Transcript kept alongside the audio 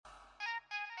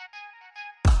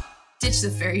Ditch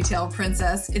the fairy tale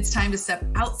princess. It's time to step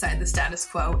outside the status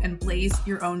quo and blaze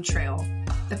your own trail.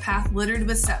 The path littered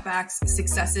with setbacks,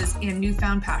 successes, and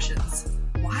newfound passions.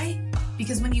 Why?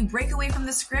 Because when you break away from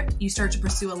the script, you start to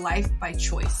pursue a life by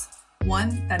choice.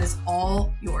 One that is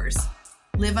all yours.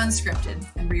 Live unscripted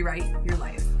and rewrite your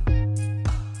life.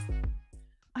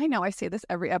 I know I say this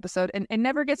every episode and it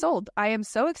never gets old. I am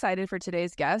so excited for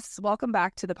today's guests. Welcome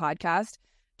back to the podcast,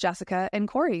 Jessica and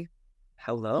Corey.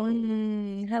 Hello.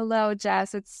 Hello,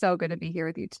 Jess. It's so good to be here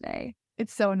with you today.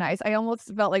 It's so nice. I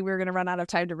almost felt like we were going to run out of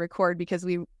time to record because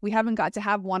we haven't got to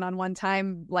have one-on-one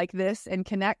time like this and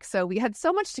connect. So we had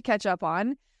so much to catch up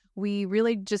on. We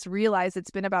really just realized it's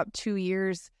been about 2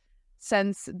 years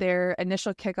since their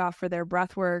initial kickoff for their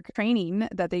breathwork training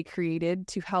that they created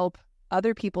to help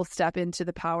other people step into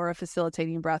the power of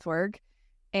facilitating breathwork,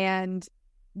 and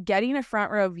getting a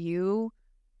front row view,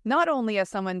 not only as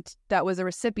someone that was a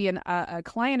recipient, a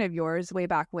client of yours way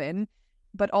back when,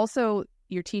 but also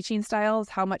your teaching styles,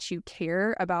 how much you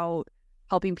care about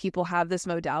helping people have this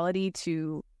modality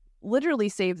to literally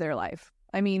save their life.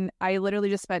 I mean, I literally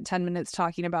just spent 10 minutes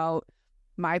talking about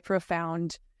my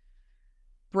profound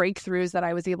breakthroughs that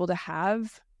I was able to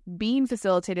have being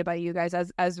facilitated by you guys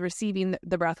as receiving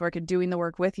the breath work and doing the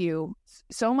work with you.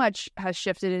 So much has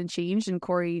shifted and changed. And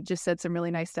Corey just said some really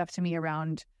nice stuff to me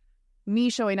around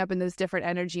me showing up in this different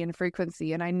energy and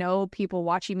frequency. And I know people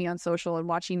watching me on social and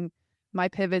watching my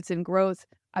pivots and growth,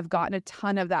 I've gotten a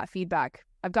ton of that feedback.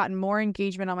 I've gotten more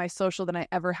engagement on my social than I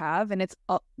ever have. And it's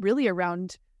really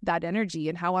around that energy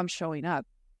and how I'm showing up.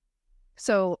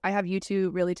 So I have you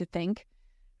two really to thank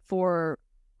for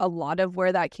a lot of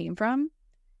where that came from.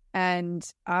 And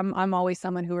I'm always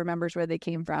someone who remembers where they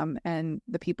came from and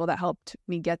the people that helped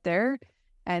me get there.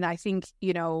 And I think,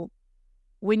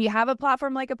 when you have a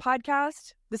platform like a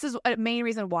podcast, this is a main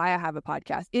reason why I have a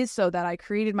podcast, is so that I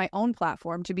created my own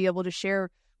platform to be able to share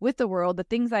with the world the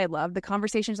things I love, the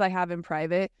conversations I have in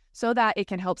private, so that it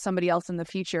can help somebody else in the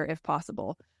future if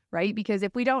possible, right? Because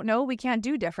if we don't know, we can't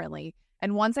do differently.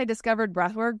 And once I discovered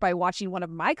breathwork by watching one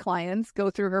of my clients go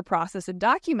through her process and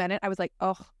document it, I was like,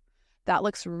 oh, that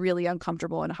looks really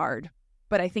uncomfortable and hard,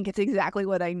 but I think it's exactly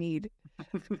what I need.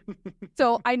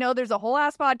 So I know there's a whole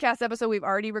ass podcast episode we've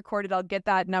already recorded. I'll get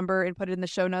that number and put it in the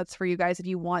show notes for you guys if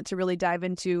you want to really dive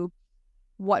into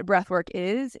what breathwork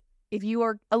is. If you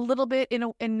are a little bit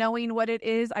in knowing what it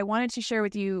is, I wanted to share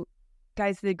with you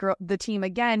guys the team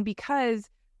again, because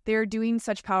they're doing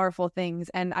such powerful things.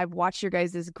 And I've watched your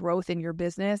guys' growth in your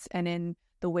business and in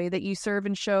the way that you serve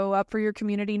and show up for your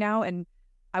community now. And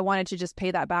I wanted to just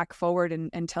pay that back forward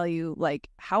and tell you like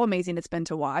how amazing it's been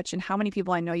to watch and how many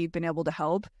people I know you've been able to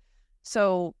help.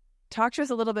 So talk to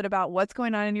us a little bit about what's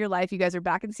going on in your life. You guys are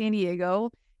back in San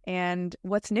Diego, and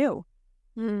what's new?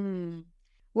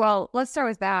 Well, let's start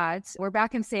with that. We're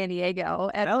back in San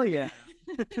Diego. Hell yeah.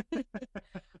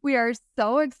 We are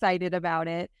so excited about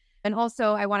it. And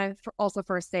also, I want to also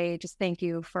first say just thank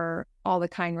you for all the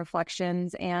kind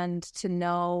reflections, and to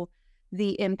know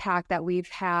the impact that we've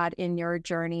had in your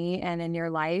journey and in your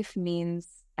life means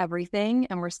everything.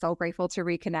 And we're so grateful to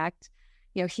reconnect,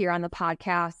 here on the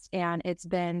podcast. And it's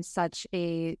been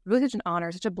really such an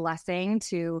honor, such a blessing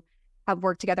to have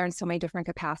worked together in so many different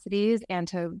capacities, and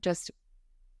to just,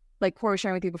 like Corey was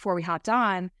sharing with you before we hopped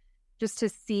on, just to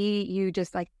see you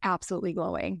just like absolutely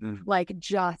glowing, like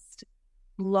just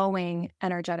glowing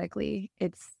energetically.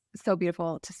 It's so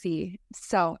beautiful to see.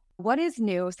 So what is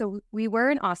new? So we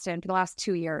were in Austin for the last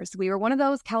 2 years. We were one of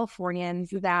those Californians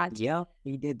that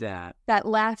we did that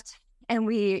left, and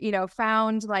we,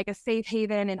 found like a safe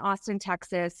haven in Austin,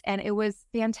 Texas, and it was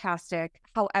fantastic.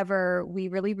 However, we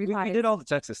really realized we did all the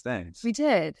Texas things. We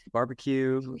did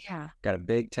Barbecue. Yeah. Got a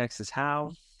big Texas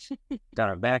house. Got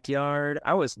our backyard.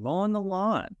 I was mowing the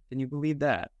lawn. Can you believe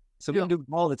that? So we do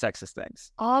all the Texas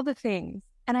things. All the things.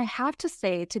 And I have to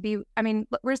say, we're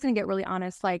just going to get really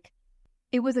honest. Like,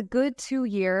 it was a good 2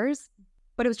 years,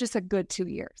 but it was just a good 2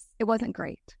 years. It wasn't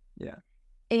great. Yeah.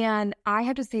 And I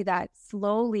have to say that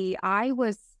slowly I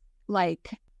was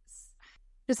like,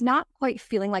 just not quite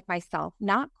feeling like myself,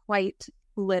 not quite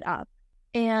lit up.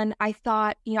 And I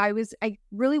thought, I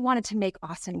really wanted to make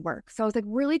Austin work. So I was like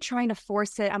really trying to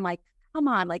force it. I'm like, come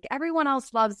on, like everyone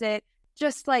else loves it.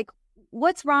 Just like,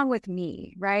 what's wrong with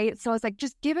me, right? So I was like,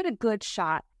 just give it a good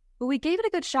shot. But we gave it a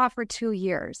good shot for 2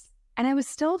 years, and I was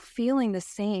still feeling the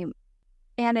same.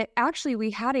 And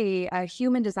we had a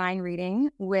human design reading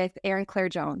with Erin Claire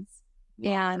Jones.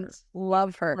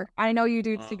 Love her. I know you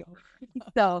do too.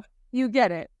 So you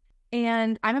get it.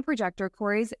 And I'm a projector.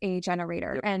 Corey's a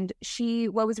generator. Yep. And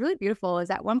what was really beautiful is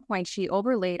at one point she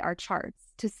overlaid our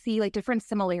charts to see like different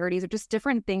similarities or just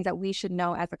different things that we should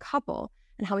know as a couple.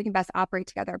 and how we can best operate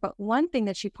together. But one thing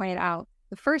that she pointed out,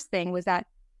 the first thing was that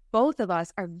both of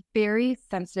us are very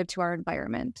sensitive to our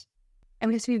environment. And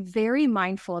we have to be very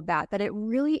mindful of that it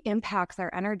really impacts our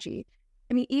energy.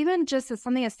 I mean, even just as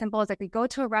something as simple as like we go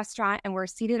to a restaurant and we're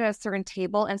seated at a certain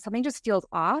table and something just feels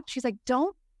off. She's like,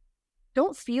 don't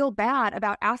feel bad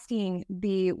about asking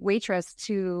the waitress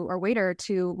or waiter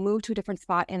to move to a different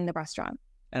spot in the restaurant.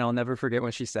 And I'll never forget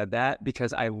when she said that,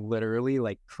 because I literally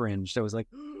like cringed. I was like,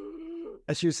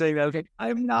 as she was saying that, okay,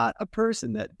 I'm not a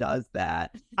person that does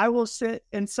that. I will sit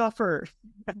and suffer.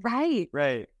 Right.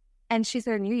 Right. And she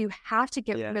said, you have to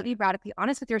get really radically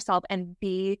honest with yourself and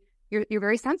you're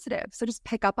very sensitive. So just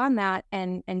pick up on that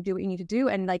and do what you need to do.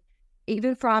 And like,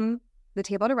 even from the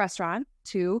table at a restaurant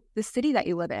to the city that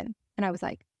you live in. And I was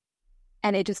like,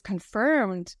 and it just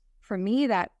confirmed for me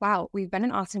that, wow, we've been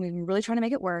in Austin. We've been really trying to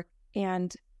make it work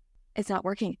and it's not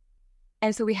working.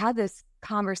 And so we had this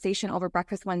conversation over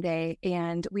breakfast one day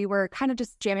and we were kind of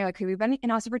just jamming like, okay, we've been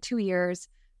in Austin for 2 years.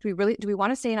 Do we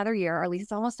want to stay another year? Our lease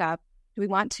is almost up. Do we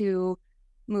want to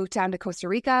move down to Costa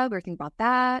Rica? We were thinking about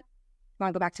that. We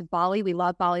want to go back to Bali. We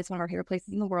love Bali. It's one of our favorite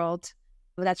places in the world,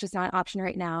 but that's just not an option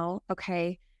right now.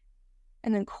 Okay.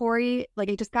 And then Corey, like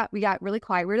we got really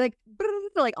quiet. We were like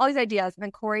all these ideas. And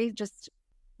then Corey just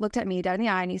looked at me dead in the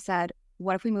eye and he said,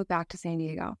 what if we move back to San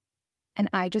Diego? And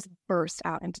I just burst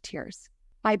out into tears.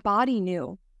 My body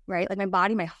knew, right? Like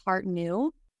my heart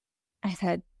knew. I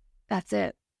said, that's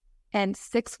it. And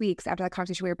 6 weeks after that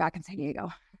conversation, we were back in San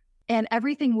Diego. And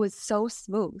everything was so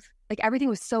smooth. Like everything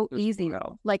was so easy.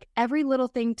 Like every little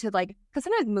thing because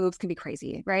sometimes moves can be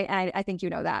crazy, right? And I think you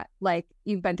know that. Like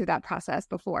you've been through that process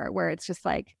before where it's just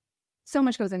like so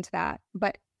much goes into that.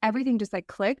 But everything just like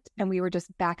clicked and we were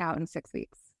just back out in 6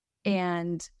 weeks.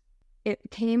 And it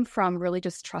came from really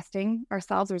just trusting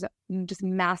ourselves. There was just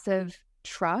massive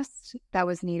trust that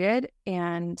was needed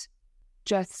and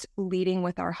just leading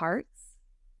with our hearts.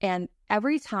 And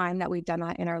every time that we've done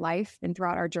that in our life and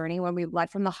throughout our journey, when we've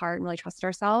led from the heart and really trusted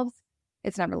ourselves,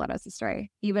 it's never led us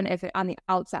astray. Even if on the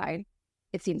outside,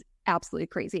 it seems absolutely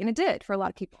crazy. And it did for a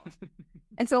lot of people.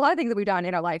 And so a lot of things that we've done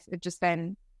in our life have just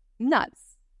been nuts.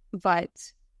 But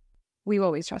we've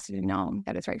always trusted and known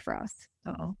that it's right for us.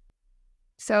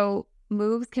 So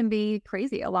moves can be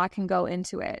crazy. A lot can go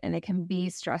into it and it can be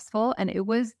stressful. And it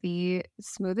was the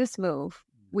smoothest move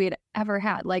we had ever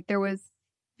had. Like there was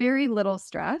very little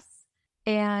stress.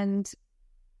 And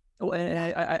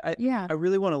I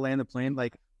really want to land the plane.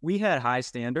 Like we had high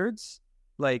standards,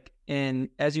 like, and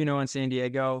as you know, in San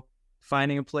Diego,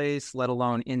 finding a place, let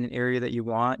alone in an area that you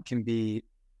want, can be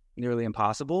nearly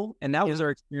impossible. And that was our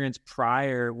experience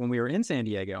prior when we were in San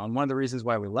Diego. And one of the reasons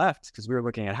why we left, because we were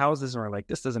looking at houses and we're like,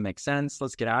 this doesn't make sense.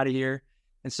 Let's get out of here.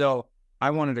 And so I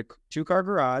wanted a 2-car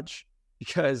garage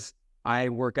because I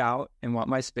work out and want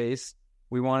my space.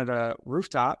 We wanted a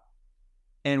rooftop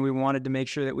and we wanted to make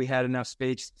sure that we had enough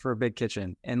space for a big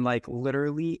kitchen. And like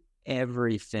literally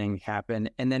everything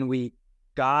happened. And then we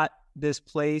got this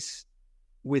place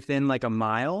within like a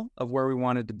mile of where we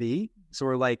wanted to be. So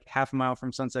we're like half a mile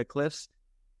from Sunset Cliffs.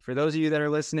 For those of you that are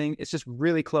listening, it's just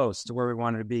really close to where we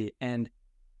wanted to be. And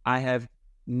I have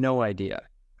no idea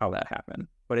how that happened,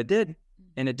 but it did.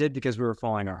 And it did because we were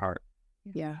following our heart.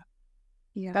 Yeah.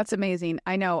 That's amazing.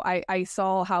 I know. I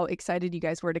saw how excited you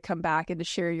guys were to come back and to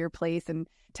share your place and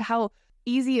to how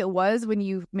easy it was when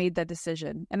you made that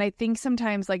decision. And I think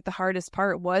sometimes like the hardest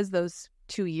part was those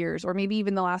 2 years or maybe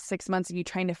even the last 6 months of you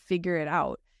trying to figure it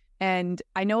out. And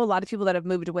I know a lot of people that have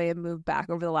moved away and moved back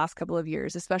over the last couple of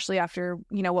years, especially after,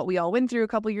 what we all went through a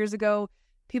couple of years ago.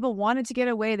 People wanted to get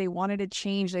away. They wanted to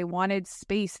change. They wanted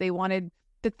space. They wanted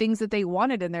the things that they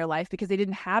wanted in their life because they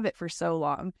didn't have it for so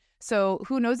long. So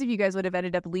who knows if you guys would have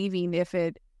ended up leaving if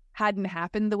it hadn't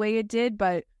happened the way it did,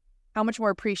 but how much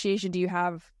more appreciation do you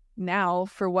have now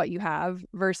for what you have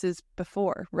versus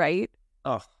before, right?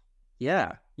 Oh,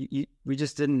 yeah. We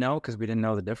just didn't know because we didn't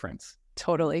know the difference.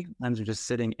 Totally. Sometimes you're just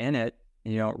sitting in it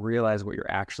and you don't realize what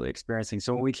you're actually experiencing.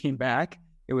 So when we came back,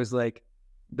 it was like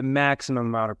the maximum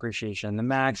amount of appreciation, the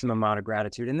maximum amount of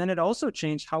gratitude. And then it also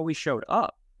changed how we showed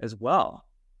up as well.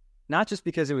 Not just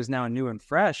because it was now new and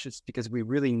fresh, it's because we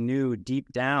really knew deep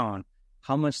down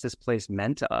how much this place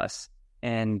meant to us.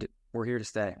 And we're here to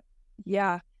stay.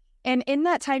 Yeah. And in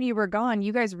that time you were gone,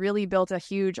 you guys really built a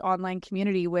huge online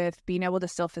community with being able to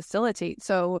still facilitate.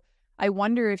 So I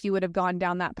wonder if you would have gone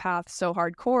down that path so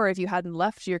hardcore if you hadn't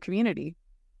left your community.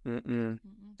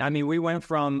 I mean, we went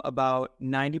from about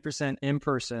 90% in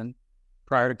person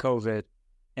prior to COVID,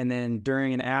 and then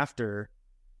during and after,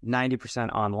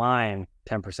 90% online,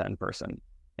 10% in person.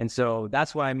 And so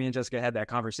that's why me and Jessica had that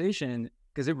conversation,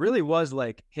 because it really was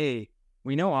like, hey,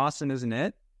 we know Austin isn't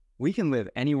it. we can live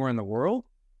anywhere in the world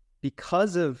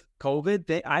because of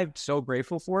COVID. I'm so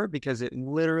grateful for it because it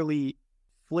literally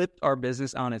flipped our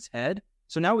business on its head.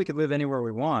 So now we could live anywhere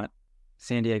we want.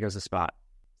 San Diego's the spot.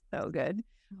 So good.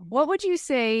 What would you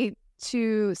say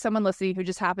to someone listening who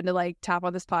just happened to like tap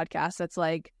on this podcast that's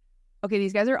like, okay,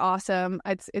 these guys are awesome.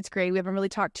 It's great. We haven't really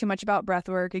talked too much about breath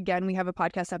work. Again, we have a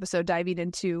podcast episode diving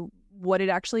into what it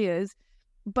actually is.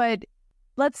 But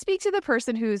let's speak to the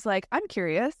person who's like, I'm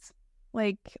curious.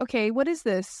 Like, okay, what is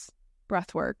this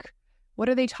breath work? What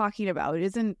are they talking about?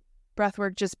 Isn't breath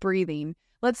work just breathing?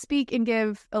 Let's speak and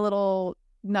give a little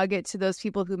nugget to those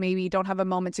people who maybe don't have a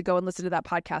moment to go and listen to that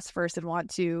podcast first and want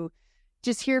to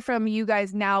just hear from you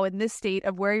guys now in this state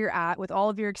of where you're at with all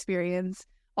of your experience,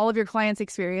 all of your clients'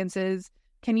 experiences.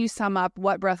 Can you sum up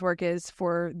what breathwork is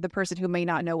for the person who may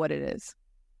not know what it is?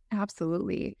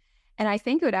 Absolutely. And I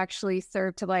think it would actually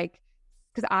serve to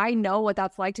because I know what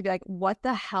that's like to be like, what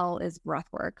the hell is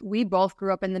breathwork? We both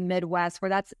grew up in the Midwest where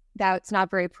that's not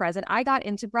very present. I got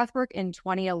into breathwork in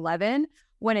 2011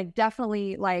 when it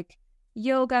definitely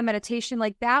yoga, meditation,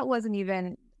 that wasn't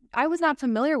even, I was not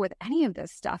familiar with any of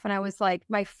this stuff. And I was like,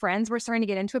 my friends were starting to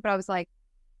get into it, but I was like,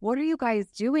 what are you guys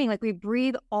doing? We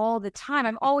breathe all the time.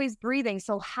 I'm always breathing.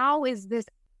 So how is this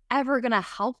ever going to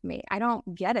help me? I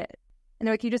don't get it. And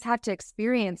they're like, you just have to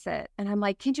experience it. And I'm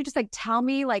like, can't you just tell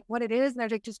me what it is? And they're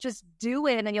like, just do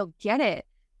it and then you'll get it.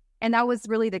 And that was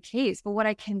really the case. But what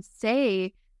I can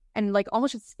say, and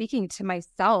almost just speaking to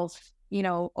myself,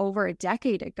 over a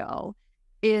decade ago,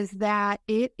 is that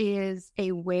it is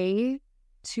a way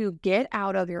to get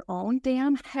out of your own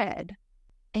damn head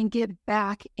and get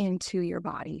back into your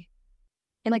body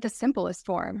in the simplest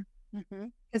form.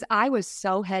 Because I was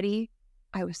so heady.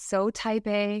 I was so type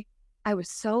A. I was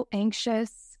so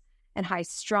anxious and high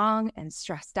strung and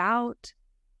stressed out.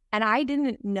 And I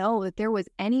didn't know that there was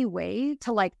any way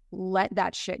to let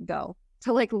that shit go,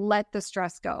 to let the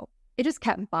stress go. It just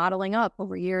kept bottling up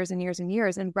over years and years and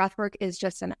years. And breathwork is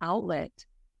just an outlet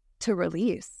to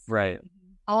release. Right.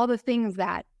 All the things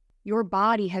that your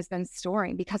body has been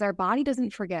storing, because our body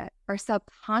doesn't forget. Our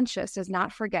subconscious does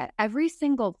not forget. Every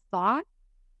single thought,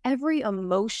 every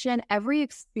emotion, every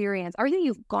experience, everything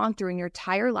you've gone through in your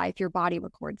entire life, your body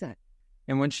records it.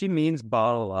 And when she means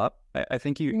bottle up, I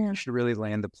think you should really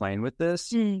land the plane with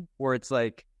this, where it's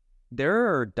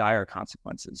there are dire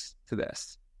consequences to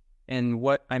this. And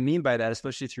what I mean by that,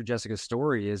 especially through Jessica's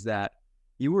story, is that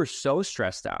you were so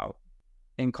stressed out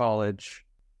in college,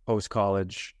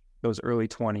 post-college, those early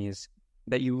 20s,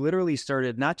 that you literally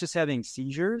started not just having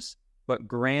seizures, but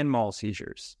grand mal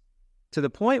seizures, to the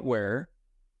point where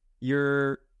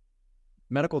your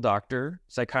medical doctor,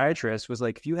 psychiatrist was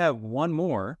like, if you have one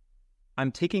more,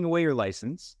 I'm taking away your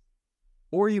license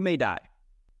or you may die.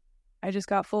 I just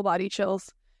got full body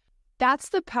chills. That's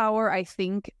the power, I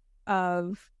think,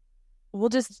 of,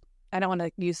 I don't want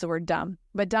to use the word dumb,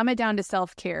 but dumb it down to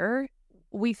self-care.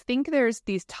 We think there's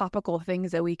these topical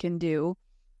things that we can do.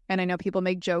 And I know people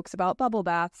make jokes about bubble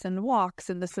baths and walks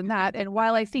and this and that. And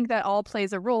while I think that all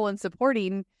plays a role in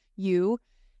supporting you,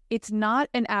 it's not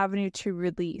an avenue to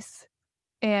release.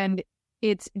 And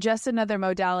it's just another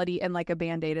modality and a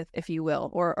Band-Aid, if you will,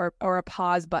 or a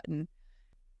pause button.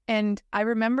 And I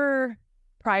remember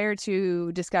prior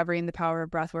to discovering the power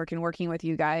of breathwork and working with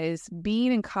you guys,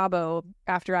 being in Cabo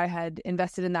after I had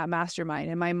invested in that mastermind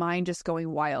and my mind just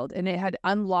going wild. And it had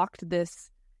unlocked this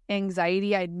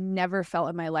anxiety I'd never felt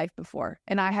in my life before.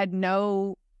 And I had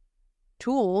no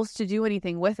tools to do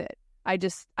anything with it.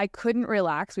 I couldn't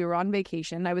relax. We were on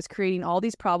vacation. I was creating all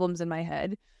these problems in my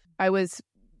head. I was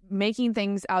making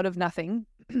things out of nothing.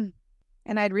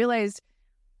 And I'd realized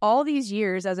all these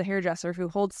years as a hairdresser who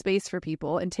holds space for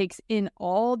people and takes in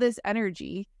all this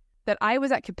energy, that I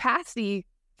was at capacity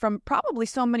from probably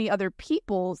so many other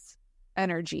people's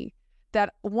energy,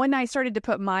 that when I started to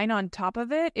put mine on top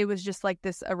of it, it was just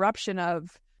this eruption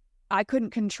of, I couldn't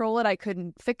control it. I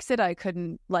couldn't fix it. I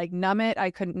couldn't numb it.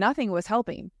 Nothing was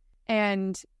helping.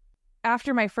 And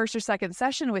after my first or second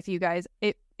session with you guys,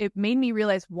 it made me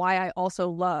realize why I also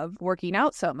love working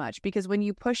out so much. Because when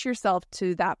you push yourself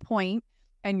to that point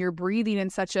and you're breathing in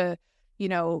such a,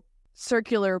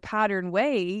 circular pattern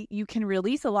way, you can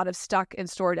release a lot of stuck and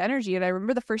stored energy. And I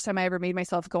remember the first time I ever made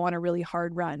myself go on a really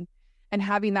hard run and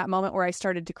having that moment where I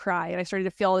started to cry and I started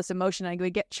to feel all this emotion and I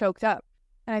would get choked up.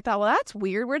 And I thought, well, that's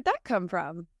weird. Where'd that come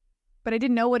from? But I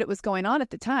didn't know what it was going on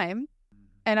at the time.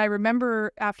 And I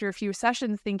remember after a few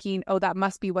sessions thinking, oh, that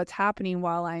must be what's happening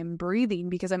while I'm breathing,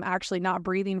 because I'm actually not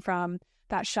breathing from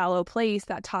that shallow place,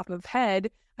 that top of head.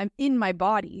 I'm in my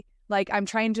body. I'm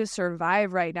trying to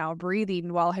survive right now,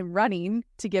 breathing while I'm running,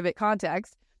 to give it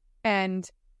context. And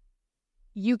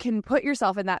you can put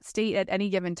yourself in that state at any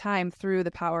given time through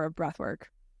the power of breath work.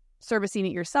 Servicing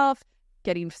it yourself,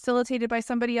 getting facilitated by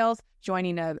somebody else,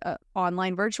 joining a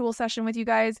online virtual session with you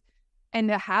guys. And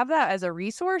to have that as a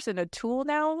resource and a tool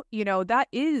now, that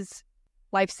is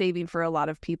life-saving for a lot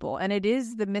of people. And it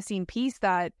is the missing piece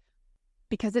that,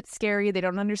 because it's scary, they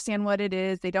don't understand what it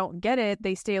is, they don't get it,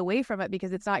 they stay away from it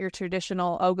because it's not your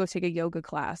traditional, go take a yoga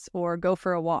class or go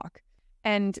for a walk.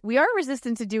 And we are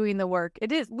resistant to doing the work.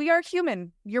 We are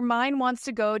human. Your mind wants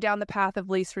to go down the path of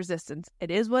least resistance. It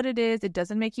is what it is. It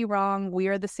doesn't make you wrong. We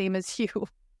are the same as you.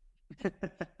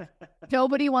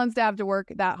 Nobody wants to have to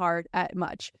work that hard at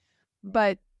much.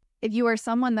 But if you are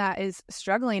someone that is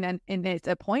struggling and it's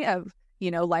a point of,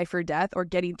 life or death or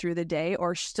getting through the day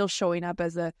or still showing up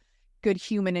as a good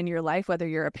human in your life, whether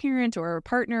you're a parent or a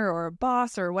partner or a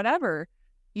boss or whatever,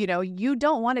 you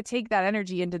don't want to take that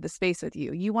energy into the space with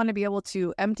you. You want to be able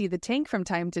to empty the tank from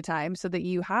time to time so that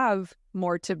you have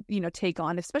more to, take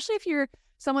on, especially if you're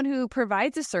someone who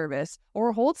provides a service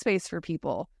or holds space for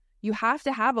people. You have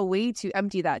to have a way to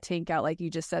empty that tank out, like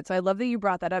you just said. So I love that you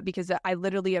brought that up, because I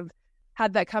literally have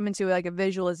had that come into like a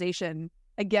visualization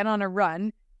again on a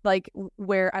run, like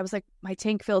where I was like, my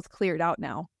tank feels cleared out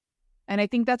now. And I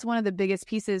think that's one of the biggest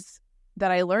pieces that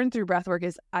I learned through breathwork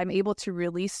is I'm able to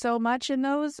release so much in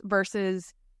those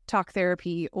versus talk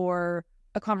therapy or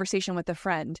a conversation with a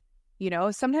friend.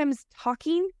 Sometimes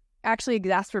talking actually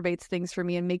exacerbates things for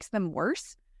me and makes them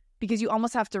worse because you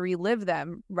almost have to relive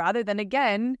them rather than,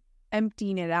 again,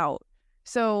 emptying it out.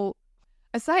 So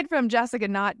aside from Jessica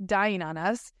not dying on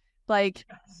us, like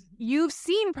you've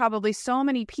seen probably so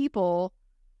many people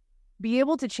be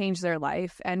able to change their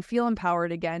life and feel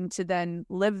empowered again to then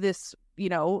live this,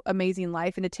 amazing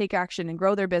life and to take action and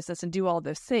grow their business and do all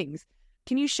those things.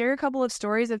 Can you share a couple of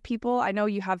stories of people? I know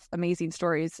you have amazing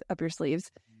stories up your sleeves,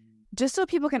 just so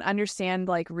people can understand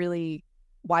like really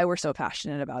why we're so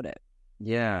passionate about it.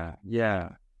 Yeah.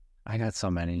 I got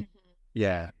so many.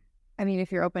 Yeah. I mean,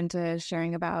 if you're open to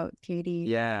sharing about Katie.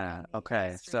 Yeah.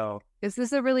 Okay. So is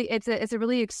this a really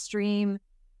extreme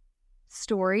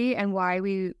story, and why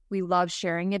we love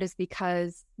sharing it is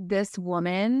because this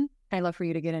woman, I'd love for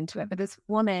you to get into it, but this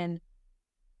woman,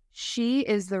 she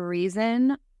is the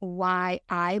reason why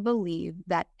I believe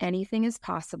that anything is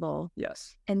possible.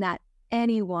 Yes. And that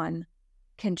anyone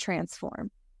can transform.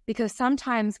 Because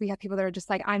sometimes we have people that are just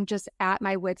like, I'm just at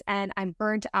my wit's end, I'm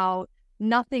burnt out,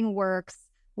 nothing works.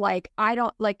 Like,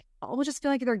 I'll just feel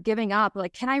like they're giving up.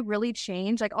 Like, can I really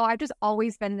change? Like, I've just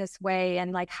always been this way.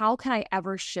 And like, how can I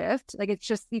ever shift? Like, it's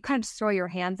just, you kind of just throw your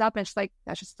hands up and it's like,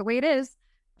 that's just the way it is.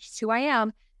 That's just who I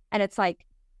am. And it's like,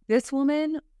 this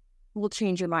woman will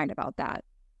change your mind about that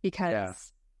because. Yeah.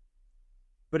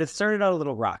 But it started out a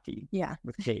little rocky. Yeah.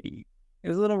 With Katie. It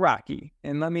was a little rocky.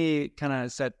 And let me kind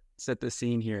of set the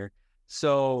scene here.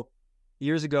 So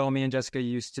years ago, me and Jessica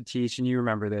used to teach, and you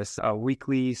remember this, a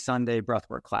weekly Sunday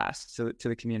breathwork class to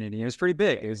the community. It was pretty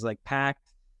big. It was like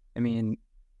packed. I mean,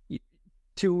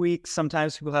 2 weeks,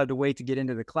 sometimes people had to wait to get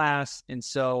into the class. And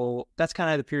so that's kind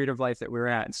of the period of life that we were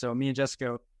at. And so me and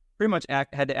Jessica pretty much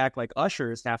had to act like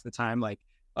ushers half the time, like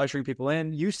ushering people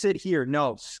in. You sit here.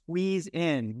 No, squeeze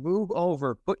in, move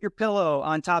over, put your pillow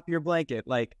on top of your blanket.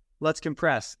 Like, let's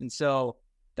compress. And so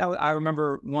I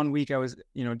remember one week I was,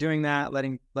 doing that,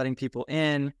 letting people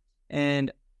in,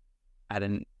 and I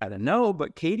didn't know,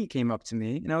 but Katie came up to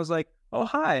me and I was like, "Oh,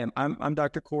 hi, I'm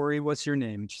Dr. Corey. What's your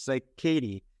name?" And she's like,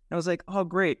 "Katie." And I was like, "Oh,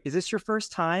 great. Is this your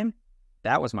first time?"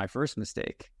 That was my first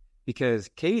mistake, because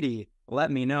Katie let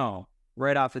me know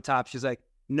right off the top. She's like,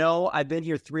 "No, I've been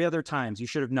here 3 other times. You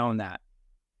should have known that."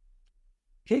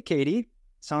 "Okay, Katie,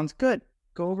 sounds good.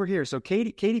 Go over here." So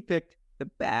Katie picked the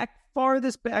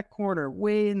farthest back corner,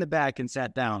 way in the back, and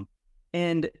sat down.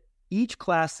 And each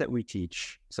class that we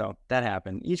teach, so that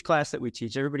happened. Each class that we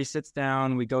teach, everybody sits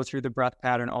down, we go through the breath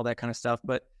pattern, all that kind of stuff.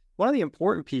 But one of the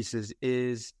important pieces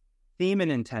is theme and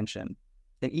intention.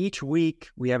 And each week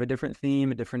we have a different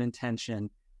theme, a different intention.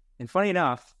 And funny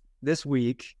enough, this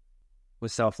week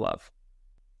was self-love.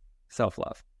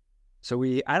 Self-love. So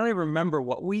I don't even remember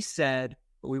what we said,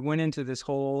 but we went into this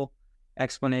whole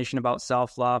explanation about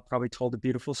self-love, probably told a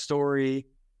beautiful story,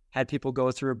 had people go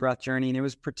through a breath journey, and it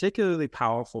was particularly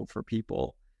powerful for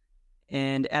people.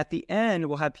 And at the end,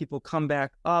 we'll have people come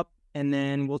back up, and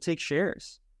then we'll take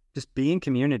shares. Just be in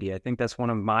community. I think that's one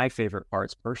of my favorite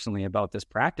parts personally about this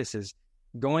practice, is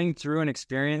going through an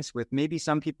experience with maybe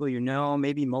some people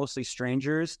maybe mostly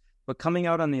strangers, but coming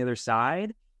out on the other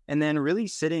side, and then really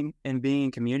sitting and being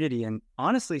in community and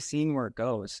honestly seeing where it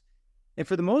goes. And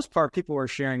for the most part, people were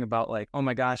sharing about like, "Oh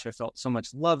my gosh, I felt so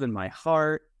much love in my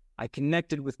heart. I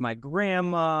connected with my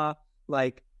grandma."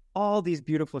 Like, all these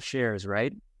beautiful shares,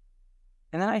 right?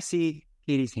 And then I see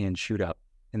Katie's hand shoot up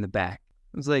in the back.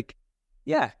 I was like,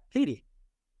 yeah, Katie,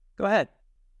 go ahead.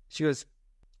 She goes,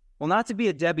 well, not to be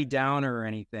a Debbie Downer or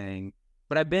anything,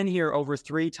 but I've been here over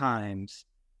 3 times,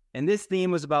 and this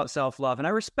theme was about self-love, and I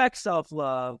respect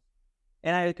self-love,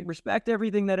 and I respect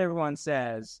everything that everyone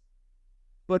says.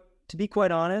 But to be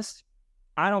quite honest,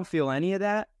 I don't feel any of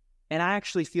that, and I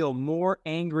actually feel more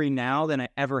angry now than I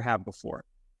ever have before.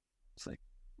 It's like,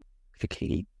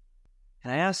 Katie.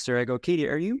 And I asked her, I go, Katie,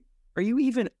 are you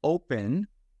even open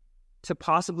to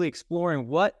possibly exploring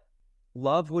what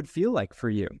love would feel like for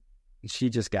you? And she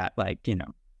just got like,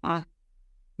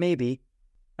 maybe.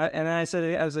 And I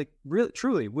said, I was like, really,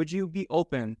 truly, would you be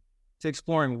open to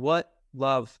exploring what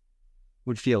love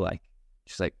would feel like?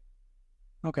 She's like,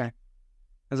 okay. I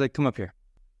was like, come up here.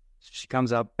 She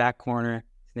comes up, back corner,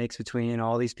 snakes between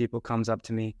all these people, comes up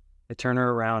to me. I turn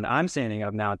her around. I'm standing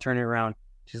up now, turning around.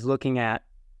 She's looking at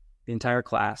the entire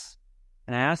class.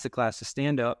 And I asked the class to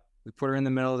stand up. We put her in the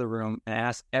middle of the room and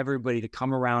asked everybody to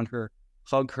come around her,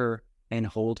 hug her, and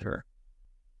hold her.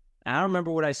 I don't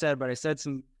remember what I said, but I said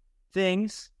some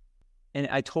things, and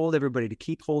I told everybody to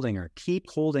keep holding her, keep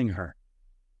holding her.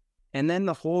 And then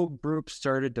the whole group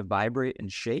started to vibrate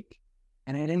and shake,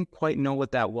 and I didn't quite know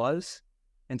what that was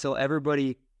until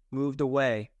everybody moved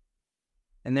away,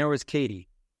 and there was Katie,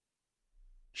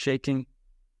 shaking,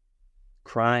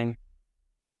 crying,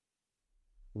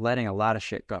 letting a lot of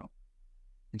shit go.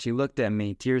 And she looked at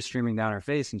me, tears streaming down her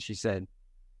face, and she said,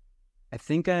 I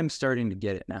think I'm starting to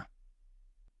get it now.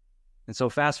 And so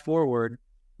fast forward,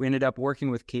 we ended up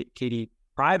working with Katie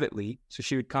privately. So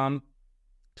she would come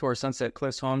to our Sunset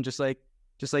Cliffs home, just like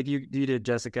you did,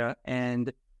 Jessica.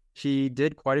 And she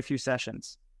did quite a few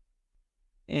sessions.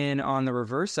 And on the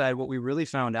reverse side, what we really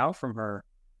found out from her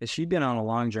is she'd been on a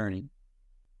long journey.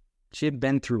 She had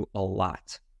been through a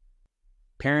lot.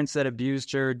 Parents that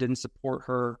abused her, didn't support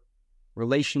her,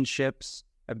 relationships,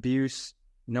 abuse,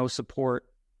 no support,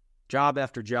 job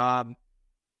after job,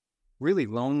 really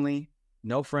lonely,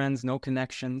 no friends, no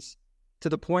connections, to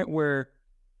the point where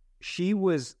she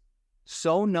was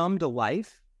so numb to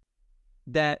life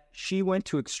that she went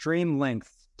to extreme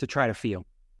lengths to try to feel.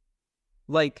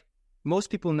 Like most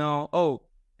people know,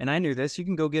 and I knew this, you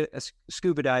can go get a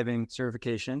scuba diving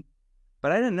certification,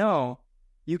 but I didn't know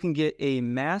you can get a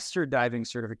master diving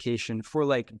certification for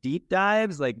like deep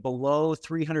dives, like below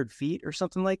 300 feet or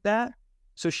something like that.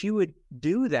 So she would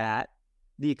do that,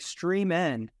 the extreme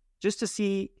end, just to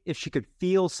see if she could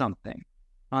feel something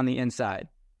on the inside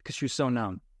because she was so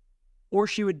numb. Or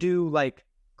she would do like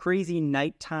crazy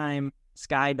nighttime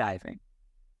skydiving.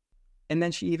 And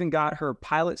then she even got her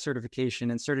pilot certification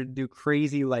and started to do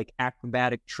crazy like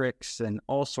acrobatic tricks and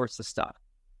all sorts of stuff.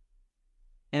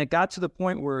 And it got to the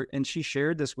point where, and she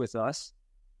shared this with us,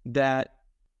 that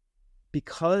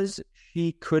because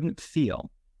she couldn't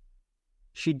feel,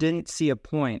 she didn't see a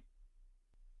point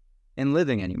in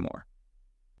living anymore.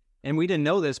 And we didn't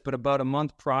know this, but about a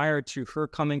month prior to her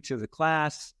coming to the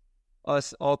class,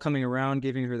 us all coming around,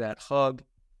 giving her that hug,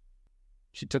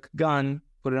 she took a gun,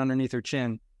 put it underneath her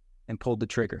chin, and pulled the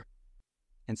trigger.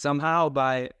 And somehow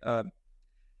by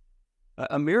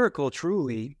a miracle,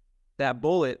 truly, that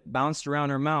bullet bounced around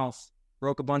her mouth,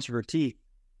 broke a bunch of her teeth,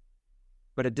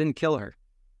 but it didn't kill her.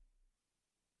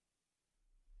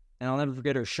 And I'll never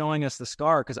forget her showing us the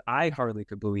scar because I hardly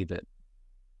could believe it.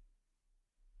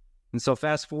 And so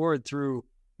fast forward through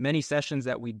many sessions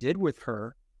that we did with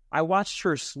her, I watched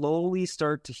her slowly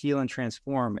start to heal and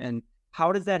transform. And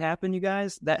how does that happen, you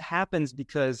guys? That happens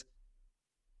because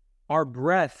our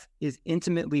breath is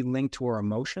intimately linked to our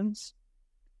emotions,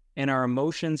 and our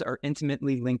emotions are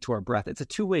intimately linked to our breath. It's a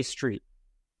two-way street.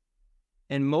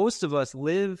 And most of us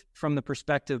live from the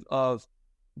perspective of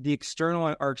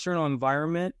our external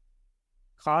environment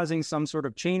causing some sort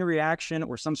of chain reaction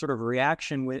or some sort of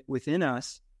reaction within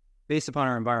us based upon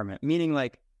our environment. Meaning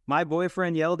like, my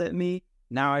boyfriend yelled at me,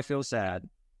 now I feel sad.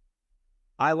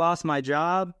 I lost my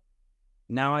job,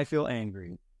 now I feel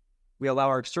angry. We allow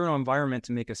our external environment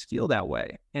to make us feel that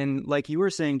way. And like you were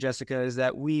saying, Jessica, is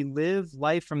that we live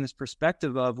life from this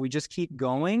perspective of we just keep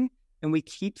going and we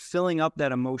keep filling up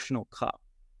that emotional cup.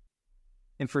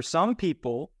 And for some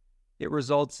people, it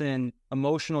results in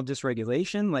emotional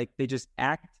dysregulation, like they just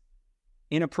act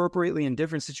inappropriately in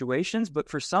different situations. But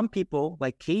for some people,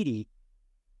 like Katie,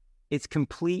 it's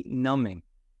complete numbing.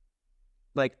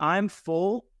 Like, I'm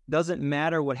full, doesn't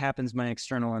matter what happens in my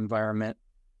external environment,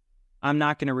 I'm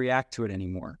not going to react to it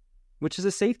anymore, which is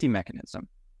a safety mechanism.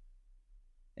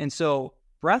 And so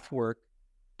breath work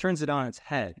turns it on its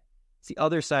head. It's the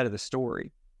other side of the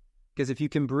story. Because if you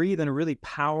can breathe in a really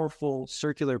powerful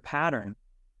circular pattern,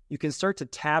 you can start to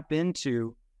tap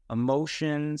into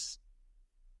emotions,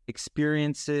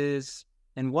 experiences,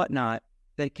 and whatnot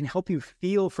that can help you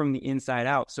feel from the inside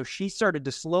out. So she started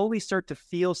to slowly start to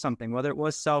feel something, whether it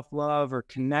was self-love or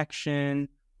connection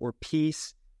or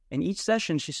peace. And each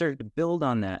session, she started to build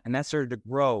on that. And that started to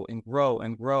grow and grow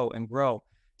and grow and grow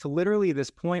to literally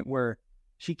this point where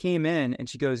she came in and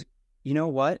she goes, you know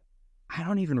what? I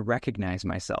don't even recognize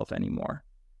myself anymore.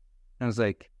 And I was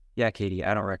like, yeah, Katie,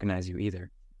 I don't recognize you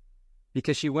either.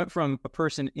 Because she went from a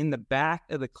person in the back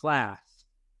of the class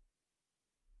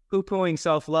poo-pooing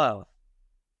self-love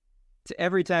to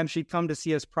every time she'd come to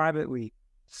see us privately,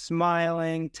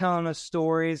 smiling, telling us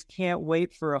stories, can't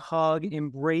wait for a hug,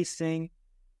 embracing.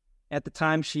 At the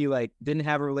time, she didn't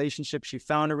have a relationship. She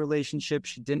found a relationship.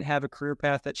 She didn't have a career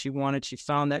path that she wanted. She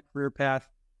found that career path.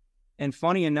 And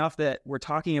funny enough that we're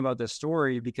talking about this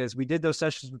story because we did those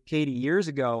sessions with Katie years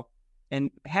ago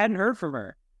and hadn't heard from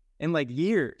her in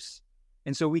years.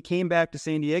 And so we came back to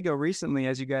San Diego recently,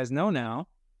 as you guys know now,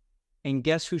 and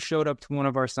guess who showed up to one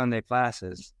of our Sunday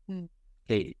classes?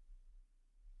 Katie.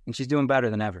 And she's doing better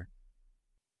than ever.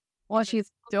 Well,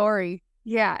 she's Dory.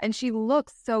 Yeah, and she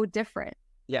looks so different.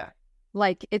 Yeah.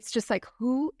 It's just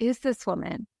who is this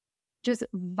woman? Just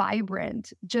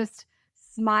vibrant, just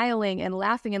smiling and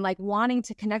laughing and wanting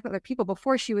to connect with other people.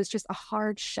 Before she was just a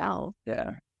hard shell.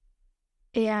 Yeah.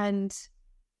 And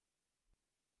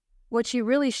what she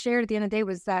really shared at the end of the day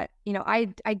was that,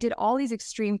 I did all these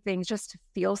extreme things just to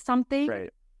feel something. Right.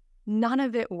 None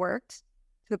of it worked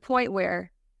to the point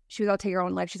where she was out to take her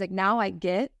own life. She's like, now I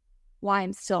get why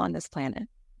I'm still on this planet.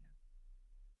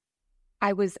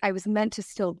 I was meant to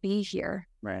still be here.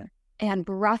 Right. And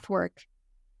breath work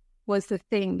was the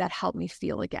thing that helped me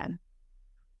feel again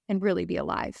and really be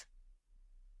alive.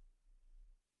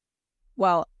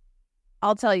 Well,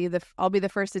 I'll tell you, I'll be the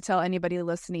first to tell anybody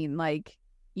listening,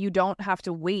 you don't have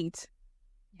to wait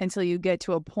until you get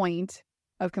to a point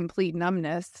of complete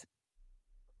numbness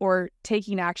or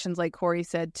taking actions, like Corey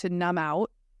said, to numb out,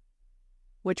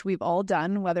 which we've all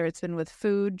done, whether it's been with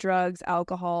food, drugs,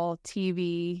 alcohol,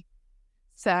 TV,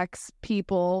 sex,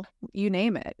 people, you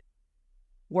name it,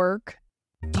 work.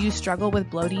 Do you struggle with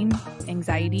bloating,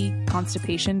 anxiety,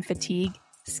 constipation, fatigue,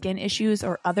 skin issues,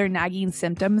 or other nagging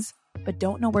symptoms, but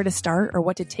don't know where to start or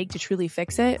what to take to truly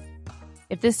fix it?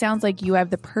 If this sounds like you have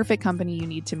the perfect company you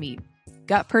need to meet.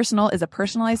 Gut Personal is a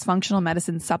personalized functional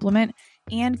medicine supplement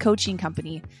and coaching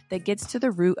company that gets to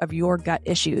the root of your gut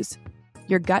issues.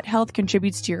 Your gut health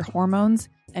contributes to your hormones,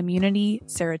 immunity,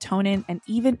 serotonin, and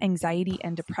even anxiety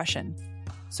and depression.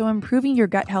 So improving your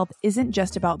gut health isn't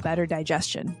just about better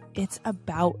digestion. It's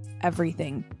about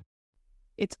everything.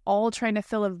 It's all trying to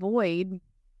fill a void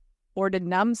or to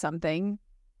numb something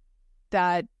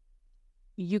that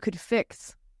you could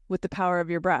fix with the power of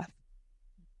your breath,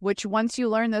 which once you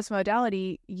learn this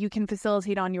modality, you can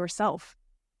facilitate on yourself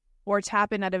or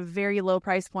tap in at a very low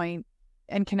price point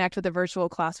and connect with a virtual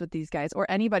class with these guys or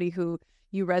anybody who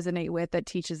you resonate with that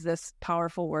teaches this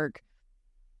powerful work.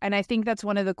 And I think that's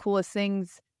one of the coolest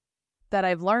things that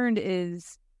I've learned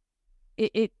is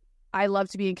I love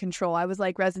to be in control. I was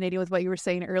resonating with what you were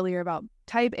saying earlier about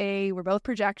type A. We're both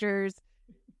projectors.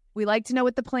 We like to know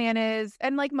what the plan is.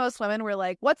 And like most women, we're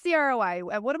like, what's the ROI?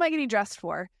 What am I getting dressed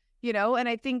for? And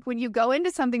I think when you go into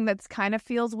something that's kind of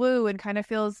feels woo and kind of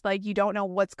feels like you don't know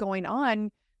what's going on,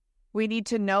 we need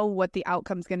to know what the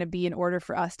outcome's going to be in order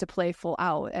for us to play full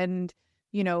out. And,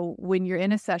 when you're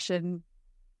in a session,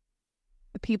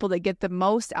 the people that get the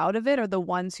most out of it are the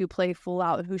ones who play full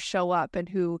out, who show up and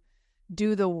who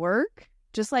do the work.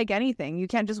 Just like anything, you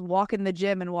can't just walk in the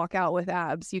gym and walk out with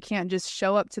abs. You can't just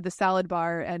show up to the salad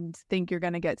bar and think you're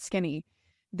going to get skinny.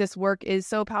 This work is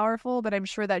so powerful, but I'm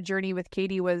sure that journey with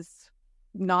Katie was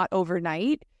not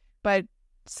overnight. But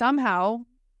somehow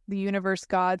the universe,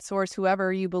 God, source,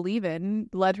 whoever you believe in,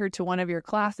 led her to one of your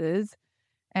classes.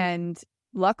 And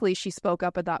luckily, she spoke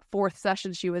up at that fourth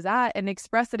session she was at and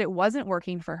expressed that it wasn't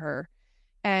working for her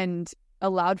and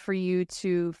allowed for you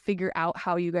to figure out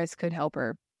how you guys could help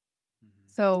her.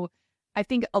 So I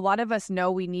think a lot of us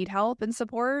know we need help and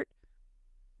support.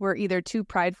 We're either too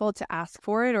prideful to ask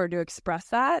for it or to express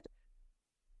that.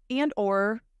 And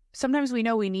or sometimes we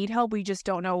know we need help. We just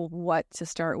don't know what to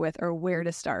start with or where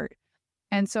to start.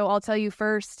 And so I'll tell you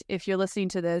first, if you're listening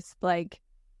to this,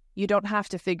 you don't have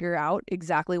to figure out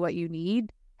exactly what you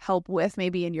need help with,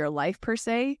 maybe in your life per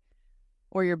se,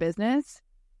 or your business.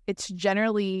 It's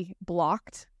generally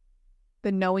blocked.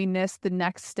 The knowingness, the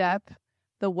next step,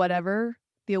 the whatever,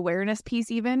 the awareness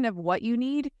piece even of what you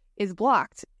need is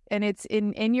blocked. And it's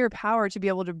in your power to be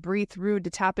able to breathe through, to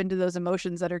tap into those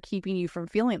emotions that are keeping you from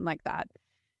feeling like that.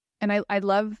 And I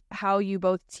love how you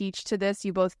both teach to this.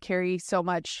 You both carry so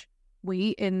much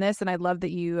weight in this. And I love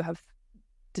that you have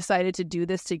decided to do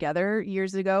this together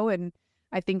years ago. And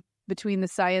I think between the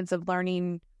science of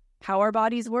learning how our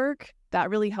bodies work, that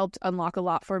really helped unlock a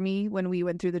lot for me when we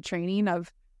went through the training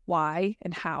of why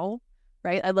and how,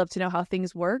 right? I love to know how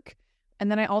things work. And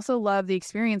then I also love the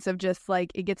experience of just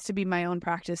like, it gets to be my own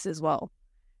practice as well.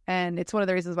 And it's one of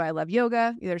the reasons why I love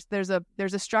yoga. There's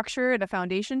a structure and a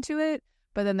foundation to it,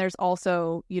 but then there's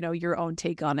also, your own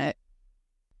take on it.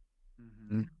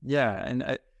 Mm-hmm. Yeah.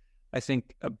 And I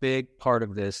think a big part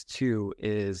of this too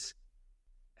is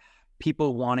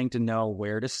people wanting to know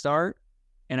where to start.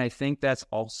 And I think that's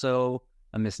also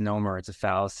a misnomer. It's a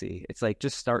fallacy. It's like,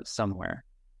 just start somewhere.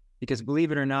 Because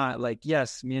believe it or not, like,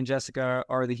 yes, me and Jessica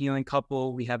are the healing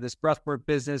couple. We have this breathwork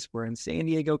business. We're in San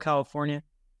Diego, California.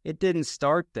 It didn't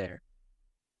start there.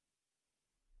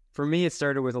 For me, it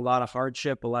started with a lot of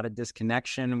hardship, a lot of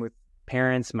disconnection with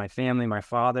parents, my family, my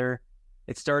father.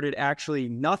 It started actually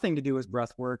nothing to do with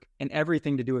breathwork and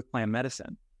everything to do with plant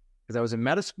medicine. Because I was in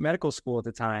medical school at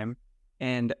the time,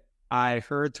 and I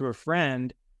heard through a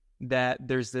friend that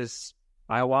there's this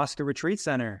ayahuasca retreat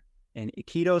center in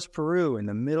Iquitos, Peru, in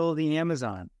the middle of the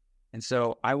Amazon. And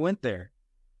so I went there.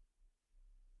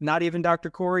 Not even Dr.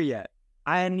 Corey yet.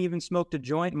 I hadn't even smoked a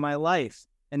joint in my life.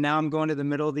 And now I'm going to the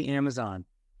middle of the Amazon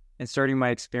and starting my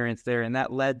experience there. And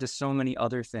that led to so many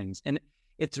other things. And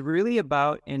it's really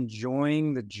about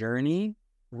enjoying the journey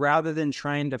rather than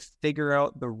trying to figure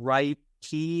out the right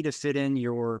key to fit in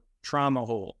your trauma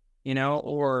hole,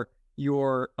 or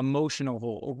your emotional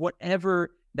hole, or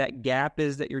whatever that gap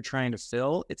is that you're trying to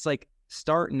fill. It's like,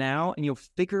 start now and you'll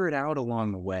figure it out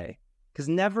along the way. Because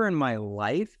never in my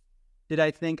life did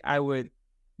I think I would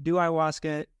do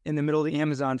ayahuasca in the middle of the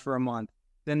Amazon for a month.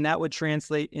 Then that would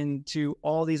translate into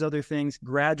all these other things,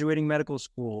 graduating medical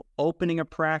school, opening a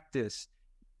practice,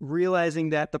 realizing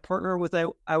that the partner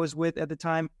I was with at the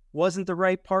time wasn't the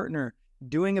right partner,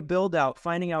 doing a build out,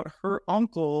 finding out her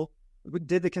uncle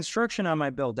did the construction on my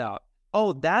build out.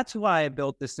 Oh, that's why I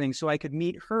built this thing, so I could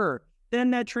meet her.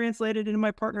 Then that translated into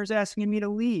my partners asking me to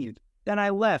leave. Then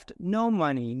I left. No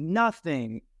money,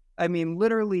 nothing. I mean,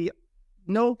 literally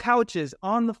no couches,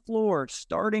 on the floor,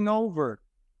 starting over,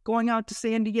 going out to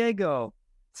San Diego,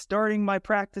 starting my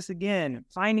practice again,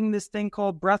 finding this thing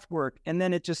called breathwork, and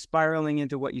then it just spiraling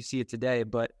into what you see it today.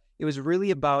 But it was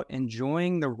really about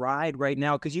enjoying the ride right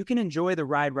now, because you can enjoy the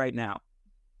ride right now.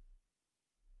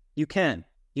 You can.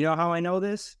 You know how I know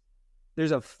this?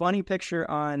 There's a funny picture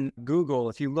on Google.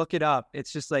 If you look it up,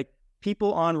 it's just like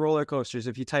people on roller coasters,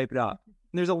 if you type it up.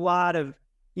 And there's a lot of,